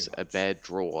is a bad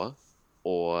draw,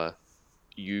 or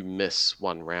you miss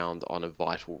one round on a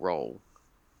vital roll,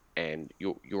 and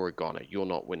you're a goner. You're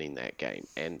not winning that game,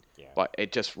 but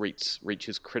it just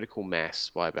reaches critical mass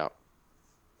by about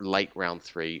late round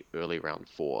 3, early round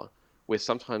 4, where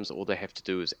sometimes all they have to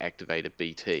do is activate a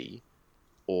BT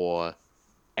or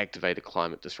activate a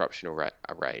climate disruption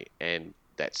array, and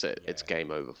that's it. It's game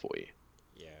over for you.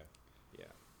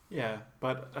 Yeah,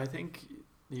 but I think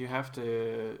you have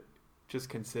to just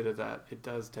consider that it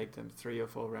does take them 3 or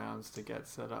 4 rounds to get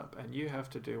set up, and you have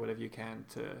to do whatever you can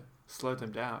to slow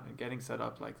them down and getting set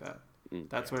up like that.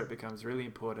 That's where it becomes really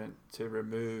important to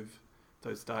remove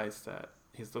those dice that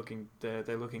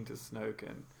they're looking to Snoke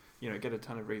and get a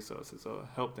ton of resources or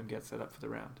help them get set up for the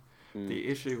round. The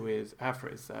issue with Afra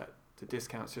is that the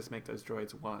discounts just make those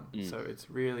droids 1, so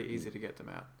it's really easy to get them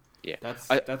out. Yeah,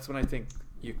 that's when I think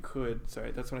you could.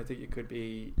 That's when I think you could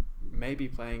be maybe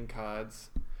playing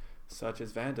cards such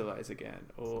as Vandalize again,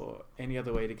 or any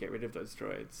other way to get rid of those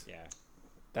droids. Yeah,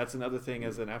 that's another thing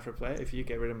as an Afra player. If you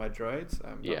get rid of my droids,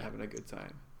 I'm not having a good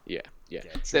time. Yeah.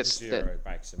 That's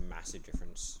makes a massive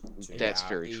difference. That's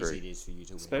very true. It is for you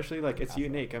to win. Especially like it's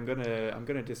unique. I'm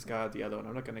gonna discard the other one.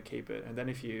 I'm not gonna keep it. And then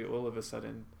if you all of a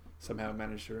sudden somehow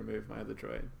manage to remove my other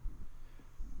droid,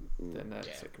 then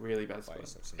that's like really bad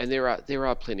spot. And there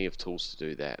are plenty of tools to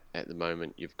do that at the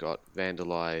moment. You've got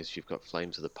Vandalize, you've got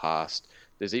Flames of the Past.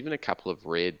 There's even a couple of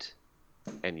red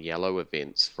and yellow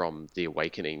events from the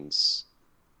Awakenings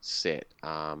set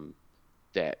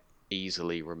that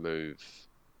easily remove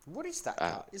What is that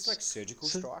card? It's like Surgical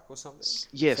Strike or something?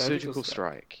 Yeah, Surgical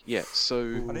Strike. Yeah, so...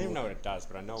 I don't even know what it does,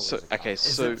 but I know so, it was a card.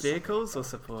 Is it vehicles or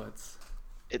supports?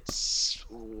 It's...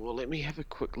 Well, let me have a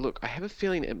quick look. I have a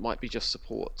feeling it might be just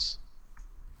supports.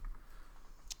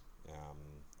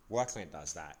 Workland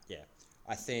does that, yeah.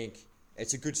 I think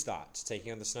it's a good start to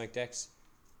taking on the Snoke decks.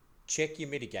 Check your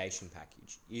mitigation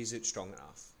package. Is it strong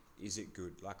enough? Is it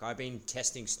good? Like, I've been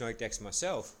testing Snoke decks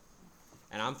myself,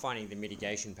 and I'm finding the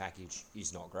mitigation package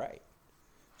is not great.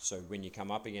 So when you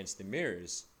come up against the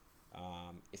mirrors,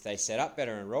 if they set up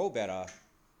better and roll better,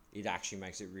 it actually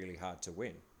makes it really hard to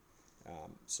win.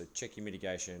 So check your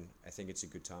mitigation. I think it's a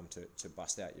good time to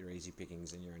bust out your easy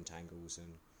pickings and your entangles, and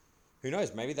who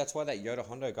knows, maybe that's why that Yoda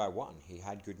Hondo guy won. He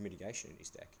had good mitigation in his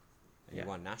deck, and he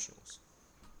won Nationals.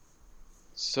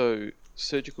 So,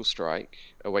 Surgical Strike,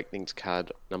 Awakenings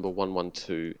card number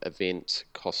 112, event,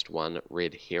 cost 1,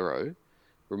 red hero.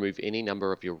 Remove any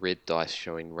number of your red dice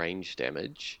showing range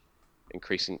damage,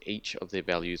 increasing each of their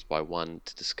values by 1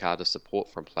 to discard a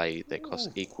support from play that costs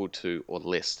equal to or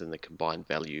less than the combined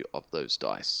value of those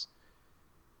dice.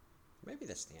 Maybe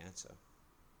that's the answer.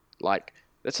 Like,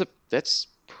 that's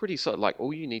pretty solid. Like,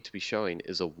 all you need to be showing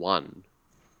is a 1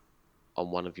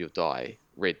 on one of your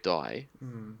red die,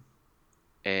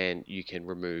 and you can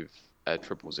remove a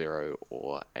 000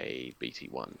 or a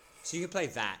BT1. So you can play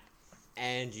that,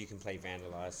 and you can play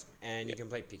Vandalize, and you can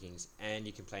play Pickings, and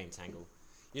you can play Entangle.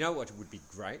 You know what would be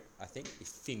great, I think, is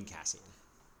Finn Cassian.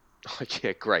 Oh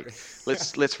yeah, great.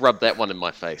 Let's rub that one in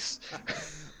my face.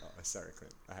 Oh, sorry,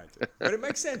 Clint. I had to. But it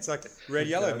makes sense. Like red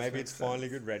yellow. Maybe it's finally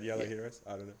good. Red yellow heroes.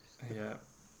 I don't know. Yeah.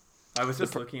 I was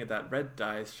just looking at that red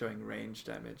dice showing range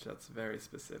damage. That's very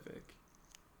specific.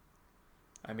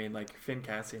 I mean, like Finn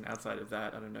Cassian. Outside of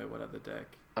that, I don't know what other deck.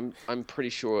 I'm pretty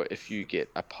sure if you get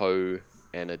a Poe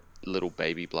and a little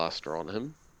baby blaster on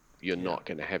him, you're not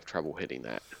going to have trouble hitting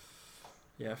that.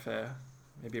 Yeah, fair.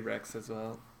 Maybe Rex as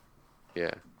well.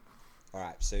 Yeah. All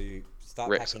right, so you start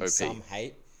Rex packing OP. some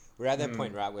hate. We're at that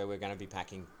point, right, where we're going to be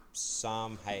packing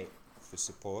some hate for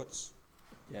supports.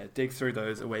 Yeah, dig through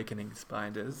those Awakenings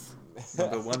binders.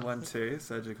 Number 112,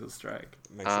 Surgical Strike.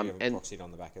 Make sure you have a proxied on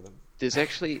the back of them. There's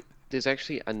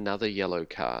actually another yellow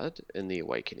card in the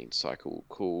Awakening cycle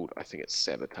called, I think it's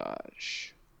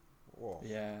Sabotage. Whoa.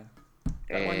 Yeah.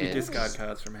 That one you discard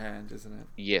cards from hand, isn't it?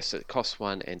 Yes, it costs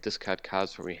 1 and discard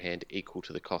cards from your hand equal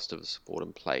to the cost of a support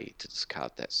in play to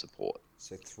discard that support.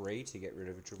 So 3 to get rid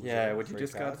of a 000. Yeah, would you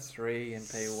discard 3 and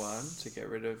pay 1 to get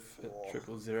rid of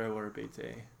a 000 or a BT?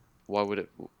 Why would it?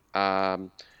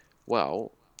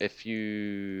 Well, if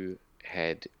you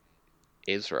had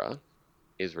Ezra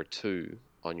 2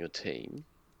 on your team,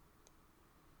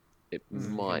 it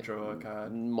might draw a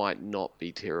card. Might not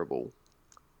be terrible.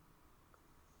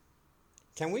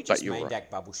 Can we just main deck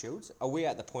Bubble Shields? Are we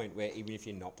at the point where even if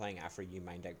you're not playing Afra, you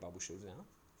main deck Bubble Shields now?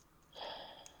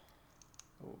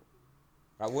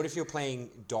 Right, what if you're playing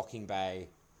Docking Bay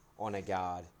on a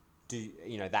guard?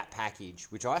 You know that package,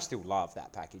 which I still love,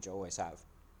 that package, I always have.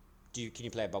 Can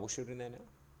you play a Bubble Shield in there now?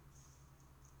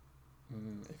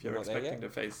 If you're expecting to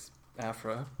face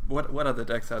Afra, what other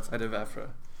decks outside of Afra?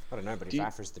 I don't know, but if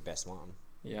Afra's the best one,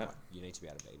 yeah, you need to be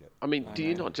able to beat it. I mean, do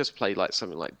you not just play like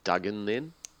something like Duggan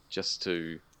then, just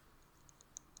to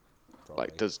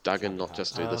does Duggan not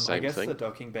just do the same thing? I guess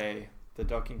the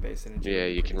docking bay synergy. Yeah,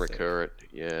 you can recur it.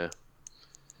 Yeah.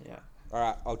 Yeah. All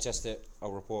right, I'll test it.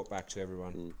 I'll report back to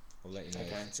everyone. I'll let you know.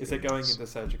 Okay. Is it going into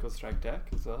Surgical Strike deck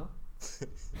as well?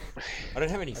 I don't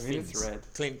have any fins. I mean, it's red.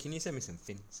 Clint, can you send me some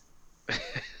fins?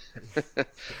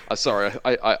 Sorry,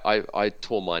 I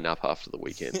tore mine up after the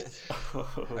weekend.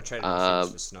 I traded my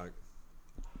fins for Snoke.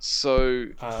 So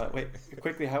wait,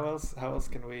 quickly, how else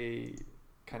can we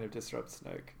kind of disrupt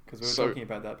Snoke? Because we were talking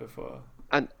about that before.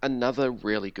 Another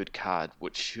really good card,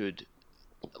 which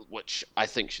which I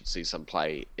think should see some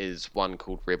play, is one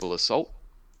called Rebel Assault.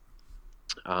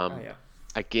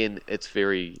 Again, it's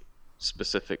very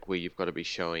specific where you've got to be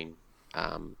showing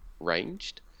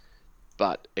ranged,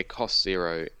 but it costs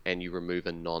 0 and you remove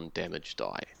a non-damage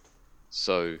die.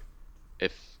 So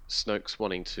if Snoke's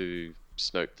wanting to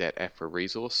Snoke that Afra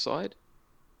resource side,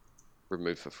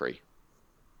 remove for free.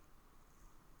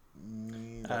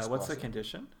 What's the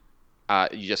condition?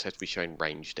 You just have to be showing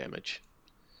range damage.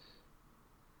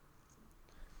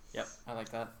 Yep, I like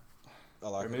that.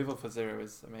 Removal for 0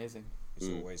 is amazing. It's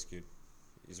always good.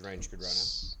 Is range good right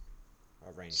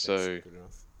now? Range good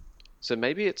enough. So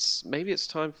maybe it's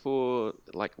time for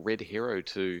like Red Hero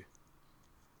to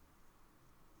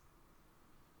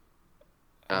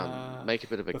make a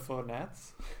bit of a before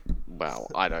Nats. Well,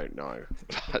 I don't know,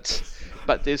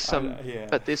 but there's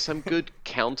some good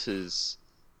counters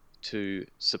to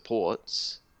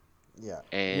supports Yeah.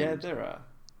 And there are.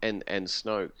 And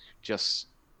Snoke just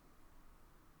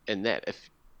in that, if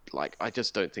like, I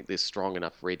just don't think there's strong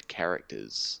enough red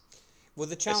characters. Well,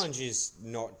 the challenge is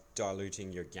not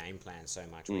diluting your game plan so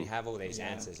much. We have all these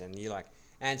answers, and you like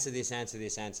answer this,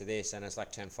 and it's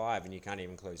like turn 5, and you can't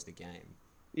even close the game.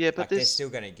 Yeah, but like, they're still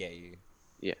going to get you.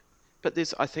 Yeah, but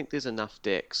I think there's enough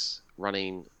decks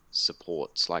running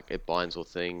supports like it binds or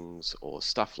things or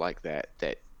stuff like that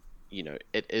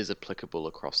it is applicable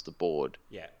across the board.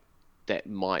 Yeah. That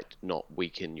might not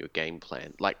weaken your game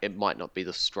plan. Like, it might not be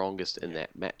the strongest in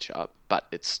that matchup, but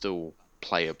it's still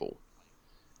playable.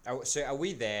 So are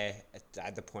we there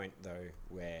at the point, though,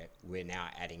 where we're now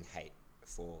adding hate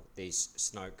for these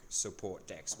Snoke support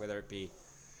decks, whether it be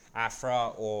Afra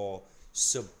or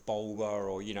Sebulba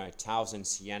or, Talzin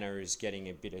Sienna is getting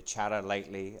a bit of chatter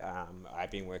lately.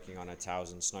 I've been working on a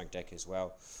Talzin Snoke deck as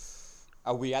well.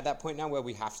 Are we at that point now where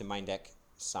we have to main deck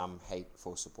some hate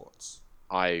for supports?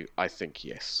 I think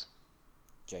yes.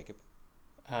 Jacob?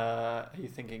 Are you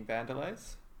thinking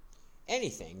Vandalize?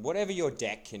 Anything. Whatever your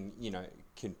deck can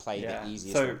play the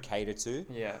easiest or cater to.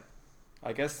 Yeah.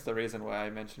 I guess the reason why I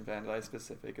mentioned Vandalize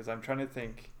specific is I'm trying to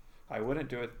think, I wouldn't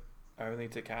do it only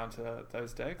to counter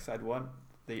those decks. I'd want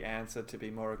the answer to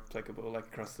be more applicable, like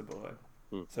across the board.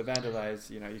 So Vandalize,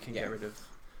 you can get rid of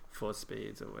force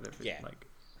speeds or whatever. Yeah.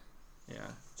 Yeah.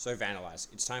 So Vandalize.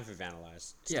 It's time for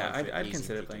Vandalize. I'd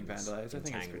consider playing Vandalize. I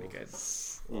think it's pretty good.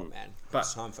 Oh man,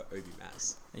 it's time for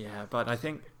Obi-Maz. Yeah, but I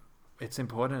think it's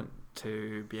important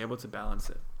to be able to balance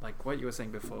it. Like what you were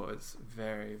saying before is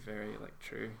very, very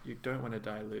true. You don't want to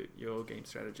dilute your game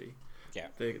strategy. Yeah.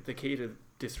 The key to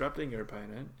disrupting your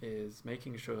opponent is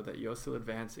making sure that you're still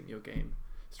advancing your game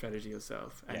strategy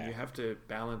yourself, and you have to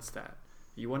balance that.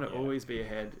 You want to always be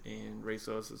ahead in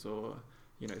resources or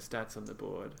stats on the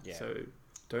board. Yeah. So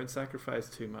don't sacrifice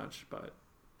too much, but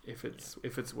if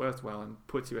it's worthwhile and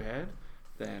puts you ahead,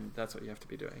 then that's what you have to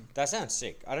be doing. That sounds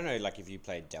sick. I don't know, if you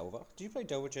played Delver. Did you play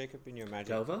Delver, Jacob, in your Magic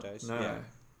Delver days? No. Yeah.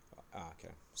 Oh,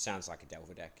 okay. Sounds like a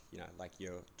Delver deck.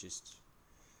 You're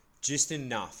just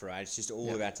enough, right? It's just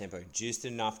all about tempo. Just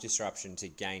enough disruption to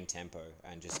gain tempo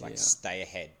and just stay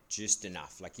ahead. Just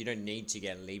enough. You don't need to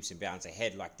get leaps and bounds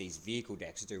ahead like these vehicle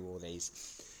decks do, or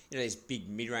these these big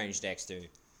mid-range decks do.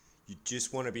 You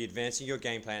just want to be advancing your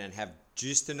game plan and have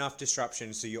just enough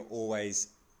disruption so you're always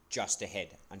just ahead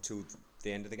until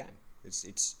the end of the game.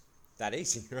 It's that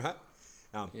easy, right?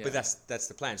 But that's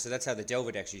the plan. So that's how the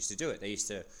Delver decks used to do it. They used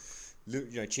to,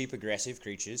 cheap aggressive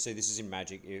creatures. So this is in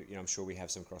Magic. I'm sure we have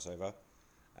some crossover,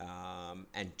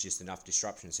 and just enough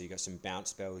disruption. So you got some bounce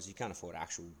spells. You can't afford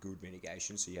actual good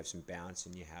mitigation, so you have some bounce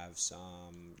and you have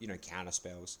some counter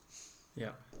spells.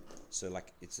 Yeah. So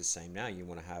it's the same now. You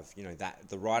want to have that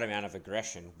the right amount of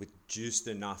aggression with just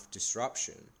enough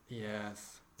disruption.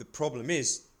 Yes. The problem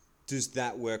is, does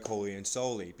that work wholly and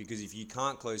solely? Because if you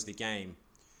can't close the game,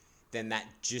 then that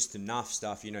just enough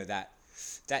stuff,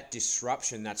 that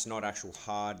disruption, that's not actual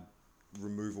hard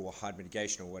removal or hard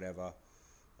mitigation or whatever.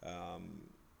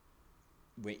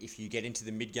 Where if you get into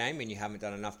the mid game and you haven't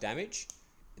done enough damage,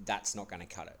 that's not going to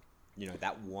cut it.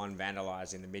 That one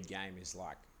Vandalize in the mid game is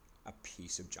like a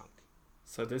piece of junk.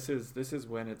 So this is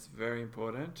when it's very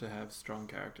important to have strong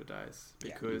character dice,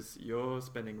 because you're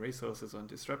spending resources on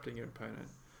disrupting your opponent.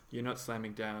 You're not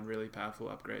slamming down really powerful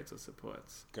upgrades or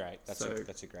supports. Great. That's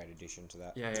a great addition to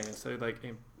that. Yeah. So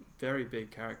in very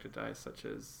big character dice, such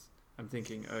as I'm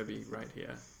thinking Obi right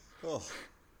here. Oh,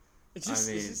 it's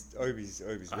just Obi's.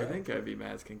 I think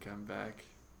Obi-Maz can come back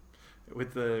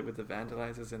with the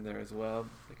Vandalizers in there as well.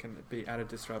 It can be added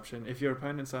disruption. If your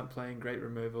opponents aren't playing great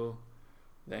removal,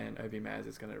 then Obi-Maz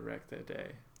is going to wreck their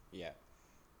day. Yeah.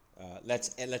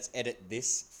 Let's edit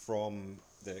this from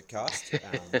the cast.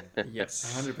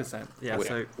 Yes, 100%. Yeah.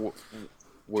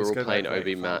 We're all playing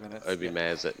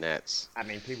Obi-Maz at Nats. I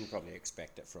mean, people probably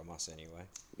expect it from us anyway.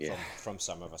 Yeah. From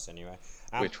some of us anyway.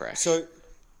 We're trash. So,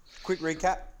 quick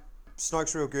recap.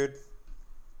 Snoke's real good.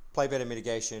 Play better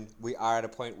mitigation. We are at a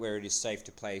point where it is safe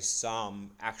to play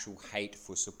some actual hate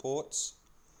for supports.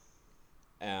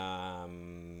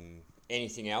 Anything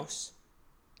else?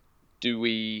 Do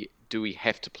we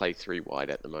have to play 3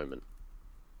 wide at the moment?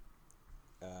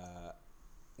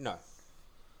 No.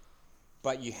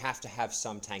 But you have to have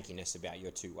some tankiness about your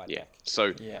 2 wide deck.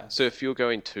 So if you're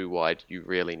going 2 wide, you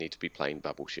really need to be playing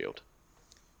Bubble Shield.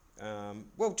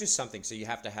 Well, just something. So you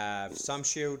have to have some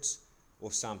shields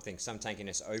or something, some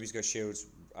tankiness. Obi's got shields,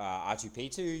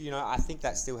 R2P2, I think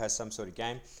that still has some sort of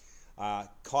game. The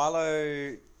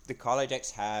Kylo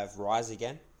decks have Rise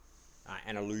again,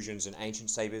 and Illusions and Ancient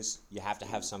Sabers. You have to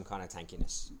have some kind of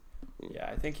tankiness.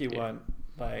 Yeah, I think you want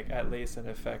like at least an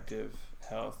effective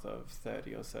health of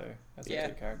 30 or so as a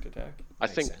two-character deck. I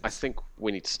think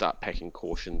we need to start packing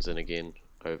cautions in again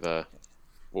over,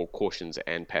 well, cautions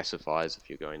and pacifiers if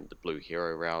you're going the blue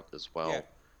hero route as well. Yeah.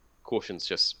 Cautions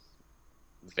just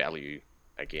value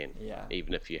again, Yeah.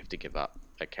 even if you have to give up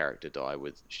a character die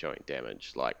with showing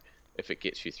damage. Like if it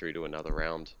gets you through to another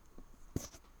round.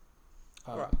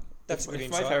 Right. That's a good if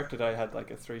insight. my character die had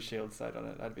like a 3 shield sight on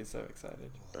it, I'd be so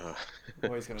excited. I'm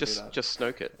always gonna do that. Just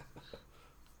snoke it.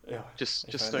 Yeah, Just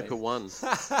if snoke a only.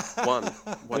 one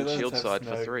Villains shield have side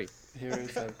for snoke. 3.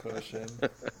 Heroes have caution.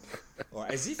 Or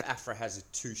as if Afra has a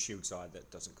 2 shield side that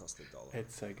doesn't cost $1.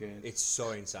 It's so good. It's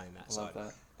so insane, that Love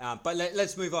side. that. But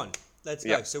let's move on. Let's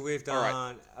go. Yep. So we've All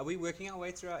done. right. Are we working our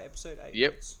way through our episode 8?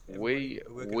 Yep, notes? we Everybody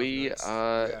working off notes?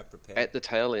 are We prepared. at the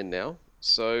tail end now.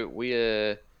 So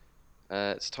we're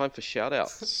it's time for shout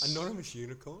outs. Anonymous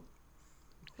Unicorn?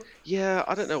 Yeah,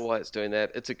 I don't know why it's doing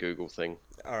that. It's a Google thing.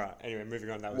 Alright, anyway, moving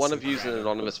on. That was One of super you's an random.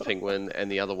 anonymous penguin,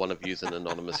 and the other one of you's an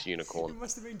anonymous It unicorn.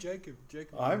 must have been Jacob.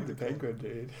 Jacob I'm the Unicorn. penguin,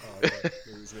 dude. Oh, okay.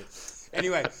 It was me.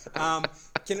 Anyway,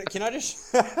 can I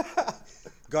just...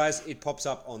 Guys, it pops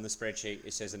up on the spreadsheet.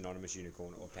 It says anonymous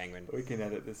unicorn or penguin. We can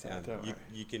edit this out, don't worry.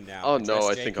 You can now. Oh, no, address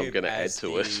I think I'm Jacob gonna add as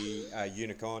to it. the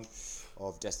unicorn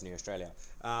of Destiny Australia.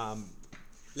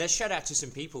 Let's shout out to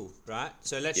some people, right?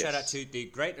 So let's shout out Yes. to the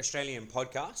Great Australian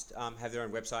Podcast. Have their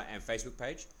own website and Facebook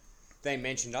page. They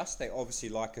mentioned us. They obviously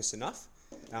like us enough.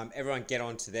 Everyone get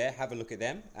onto there, have a look at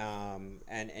them.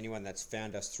 And anyone that's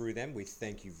found us through them, we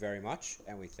thank you very much.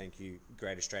 And we thank you,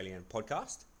 Great Australian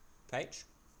Podcast page.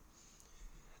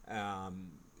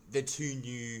 The 2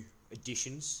 new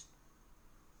additions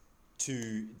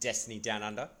to Destiny Down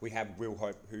Under. We have Will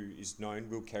Hope, who is known,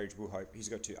 Will Kerridge, Will Hope. He's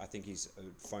got 2, I think he's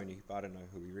a phony, but I don't know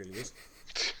who he really is.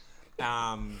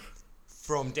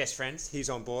 From Desk Friends, he's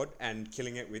on board and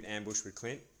killing it with Ambush with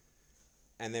Clint.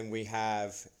 And then we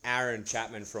have Aaron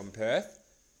Chapman from Perth,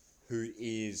 who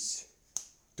is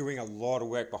doing a lot of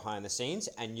work behind the scenes,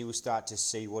 and you will start to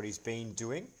see what he's been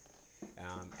doing.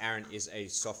 Aaron is a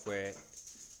software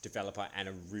developer and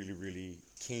a really, really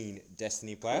keen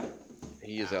Destiny player.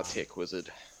 He is our tech wizard.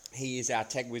 He is our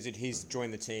tech wizard. He's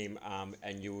joined the team,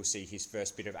 and you will see his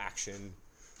first bit of action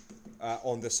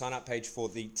on the sign-up page for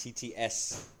the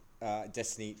TTS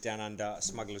Destiny Down Under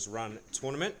Smugglers Run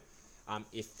tournament.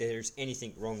 If there's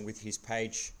anything wrong with his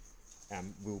page,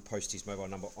 we'll post his mobile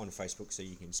number on Facebook so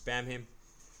you can spam him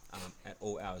at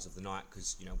all hours of the night,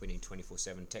 because we need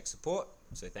 24/7 tech support.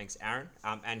 So thanks, Aaron.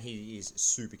 And he is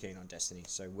super keen on Destiny.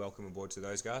 So welcome aboard to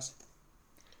those guys.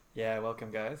 Yeah,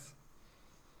 welcome, guys.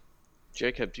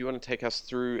 Jacob, do you want to take us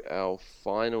through our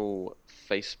final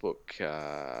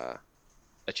Facebook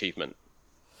achievement?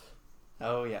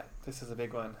 Oh yeah, this is a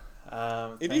big one.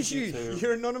 It thank is you you. to-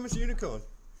 You're anonymous unicorn.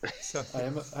 So, I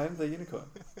am the unicorn.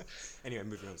 anyway,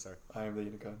 moving on. Sorry. I am the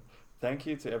unicorn. Thank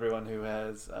you to everyone who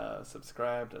has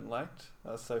subscribed and liked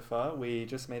us so far. We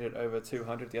just made it over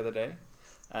 200 the other day,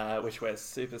 which we're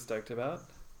super stoked about.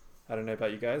 I don't know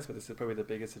about you guys, but this is probably the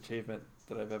biggest achievement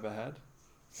that I've ever had,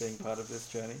 being part of this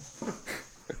journey.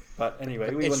 But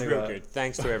anyway, we It's want real to good.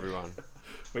 Thanks to everyone.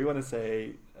 we want to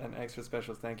say an extra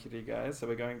special thank you to you guys. So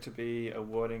we're going to be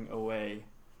awarding away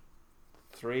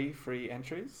 3 free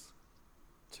entries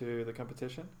to the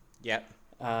competition. Yep.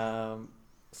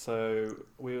 So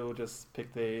we'll just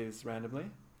pick these randomly.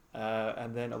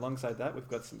 And then alongside that, we've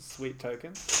got some sweet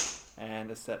tokens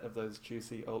and a set of those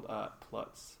juicy old art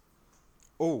plots.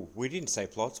 Oh, we didn't say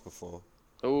plots before.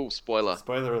 Oh, spoiler.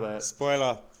 Spoiler alert.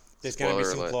 Spoiler. There's going to be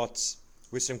Spoiler some alert. plots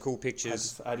with some cool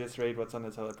pictures. I just read what's on the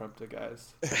teleprompter,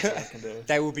 guys. That's what I can do.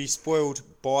 They will be spoiled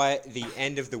by the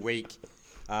end of the week.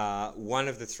 One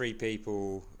of the 3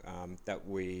 people that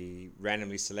we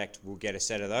randomly select will get a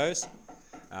set of those.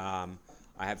 I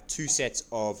have 2 sets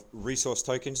of resource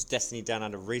tokens, Destiny Down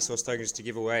Under resource tokens to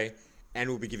give away, and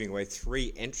we'll be giving away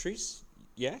 3 entries,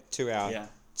 to our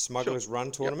Smugglers Run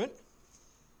tournament.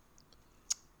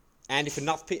 And if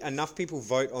enough people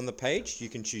vote on the page, you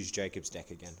can choose Jacob's deck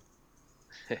again.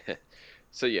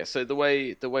 So the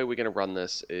way we're going to run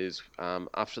this is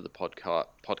after the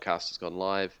podcast has gone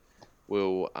live,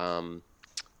 we'll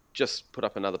just put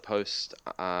up another post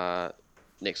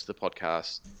next to the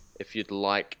podcast. If you'd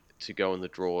like to go in the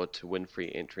draw to win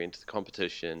free entry into the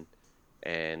competition,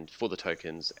 and for the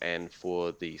tokens and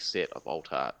for the set of alt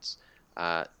arts,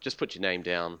 just put your name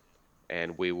down,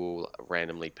 and we will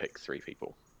randomly pick 3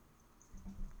 people.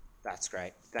 That's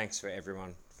great. Thanks for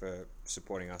everyone for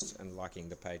supporting us and liking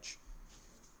the page.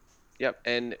 Yep,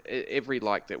 and every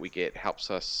like that we get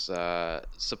helps us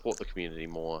support the community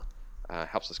more.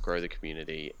 helps us grow the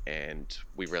community, and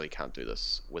we really can't do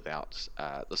this without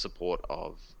the support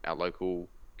of our local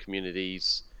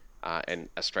communities and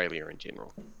Australia in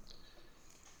general.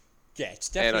 Yeah, it's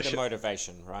definitely the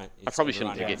motivation, right? I probably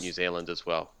shouldn't forget New Zealand as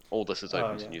well. All this is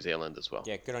open to New Zealand as well.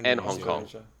 Yeah, good on you. And Hong Kong.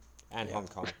 And Hong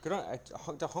Kong. Good on.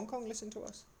 Do Hong Kong listen to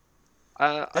us?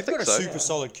 I They've think got a super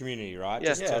solid community, right? Yeah.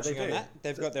 Just touching on that.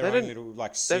 They've got their own little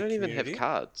They don't even have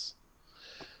cards.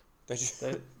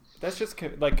 That's just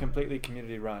completely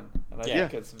community run, and I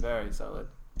think it's very solid.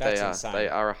 That's insane. They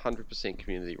are 100%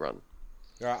 community run.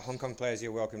 All right, Hong Kong players,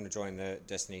 you're welcome to join the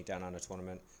Destiny Down Under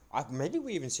tournament. Maybe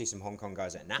we even see some Hong Kong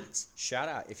guys at Nats. Shout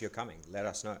out if you're coming. Let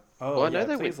us know. Oh, well, I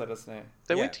know please let us know.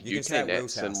 They went to UK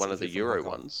Nats in one of the Euro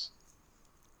ones.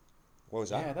 What was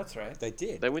that? Yeah, that's right. They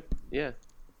did. They went,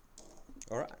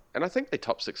 All right. And I think they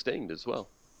top 16'd as well.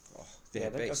 Oh,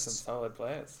 they've got some solid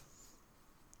players.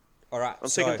 All right. On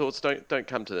second thoughts, don't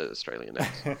come to the Australian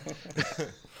Nats.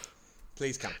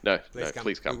 Please come.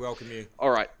 Please come. We welcome you.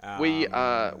 All right.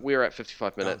 We're at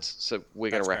 55 minutes, so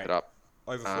we're going to wrap it up.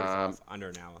 Over 45, under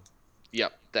an hour.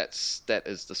 Yep, that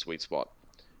is the sweet spot.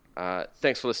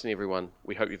 Thanks for listening, everyone.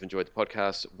 We hope you've enjoyed the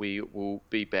podcast. We will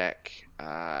be back.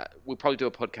 We'll probably do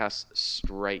a podcast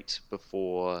straight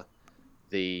before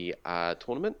the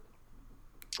tournament.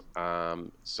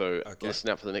 So listen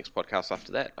out for the next podcast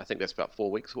after that. I think that's about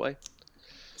 4 weeks away.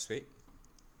 Sweet.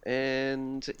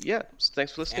 And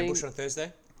thanks for listening. Ambush on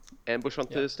Thursday? Ambush on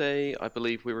Thursday. I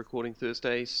believe we're recording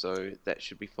Thursday, so that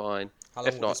should be fine. How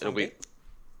long if not, it'll be...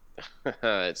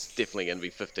 It's definitely going to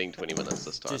be 15-20 minutes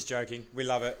this time. Just joking. We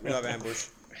love it. We love Ambush.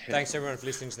 Thanks everyone for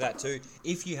listening to that too.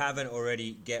 If you haven't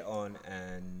already, get on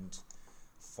and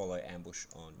follow Ambush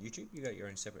on YouTube. You got your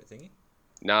own separate thingy?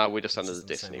 No, we're just under the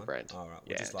Destiny brand. All right.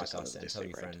 Well, just like us and tell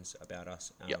your friends about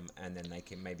us. And then they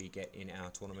can maybe get in our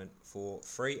tournament for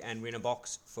free and win a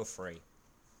box for free.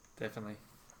 Definitely.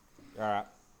 All right.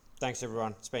 Thanks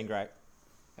everyone. It's been great.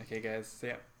 Okay guys. See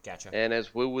ya. Gotcha. And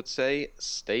as Will would say,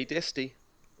 stay Desty.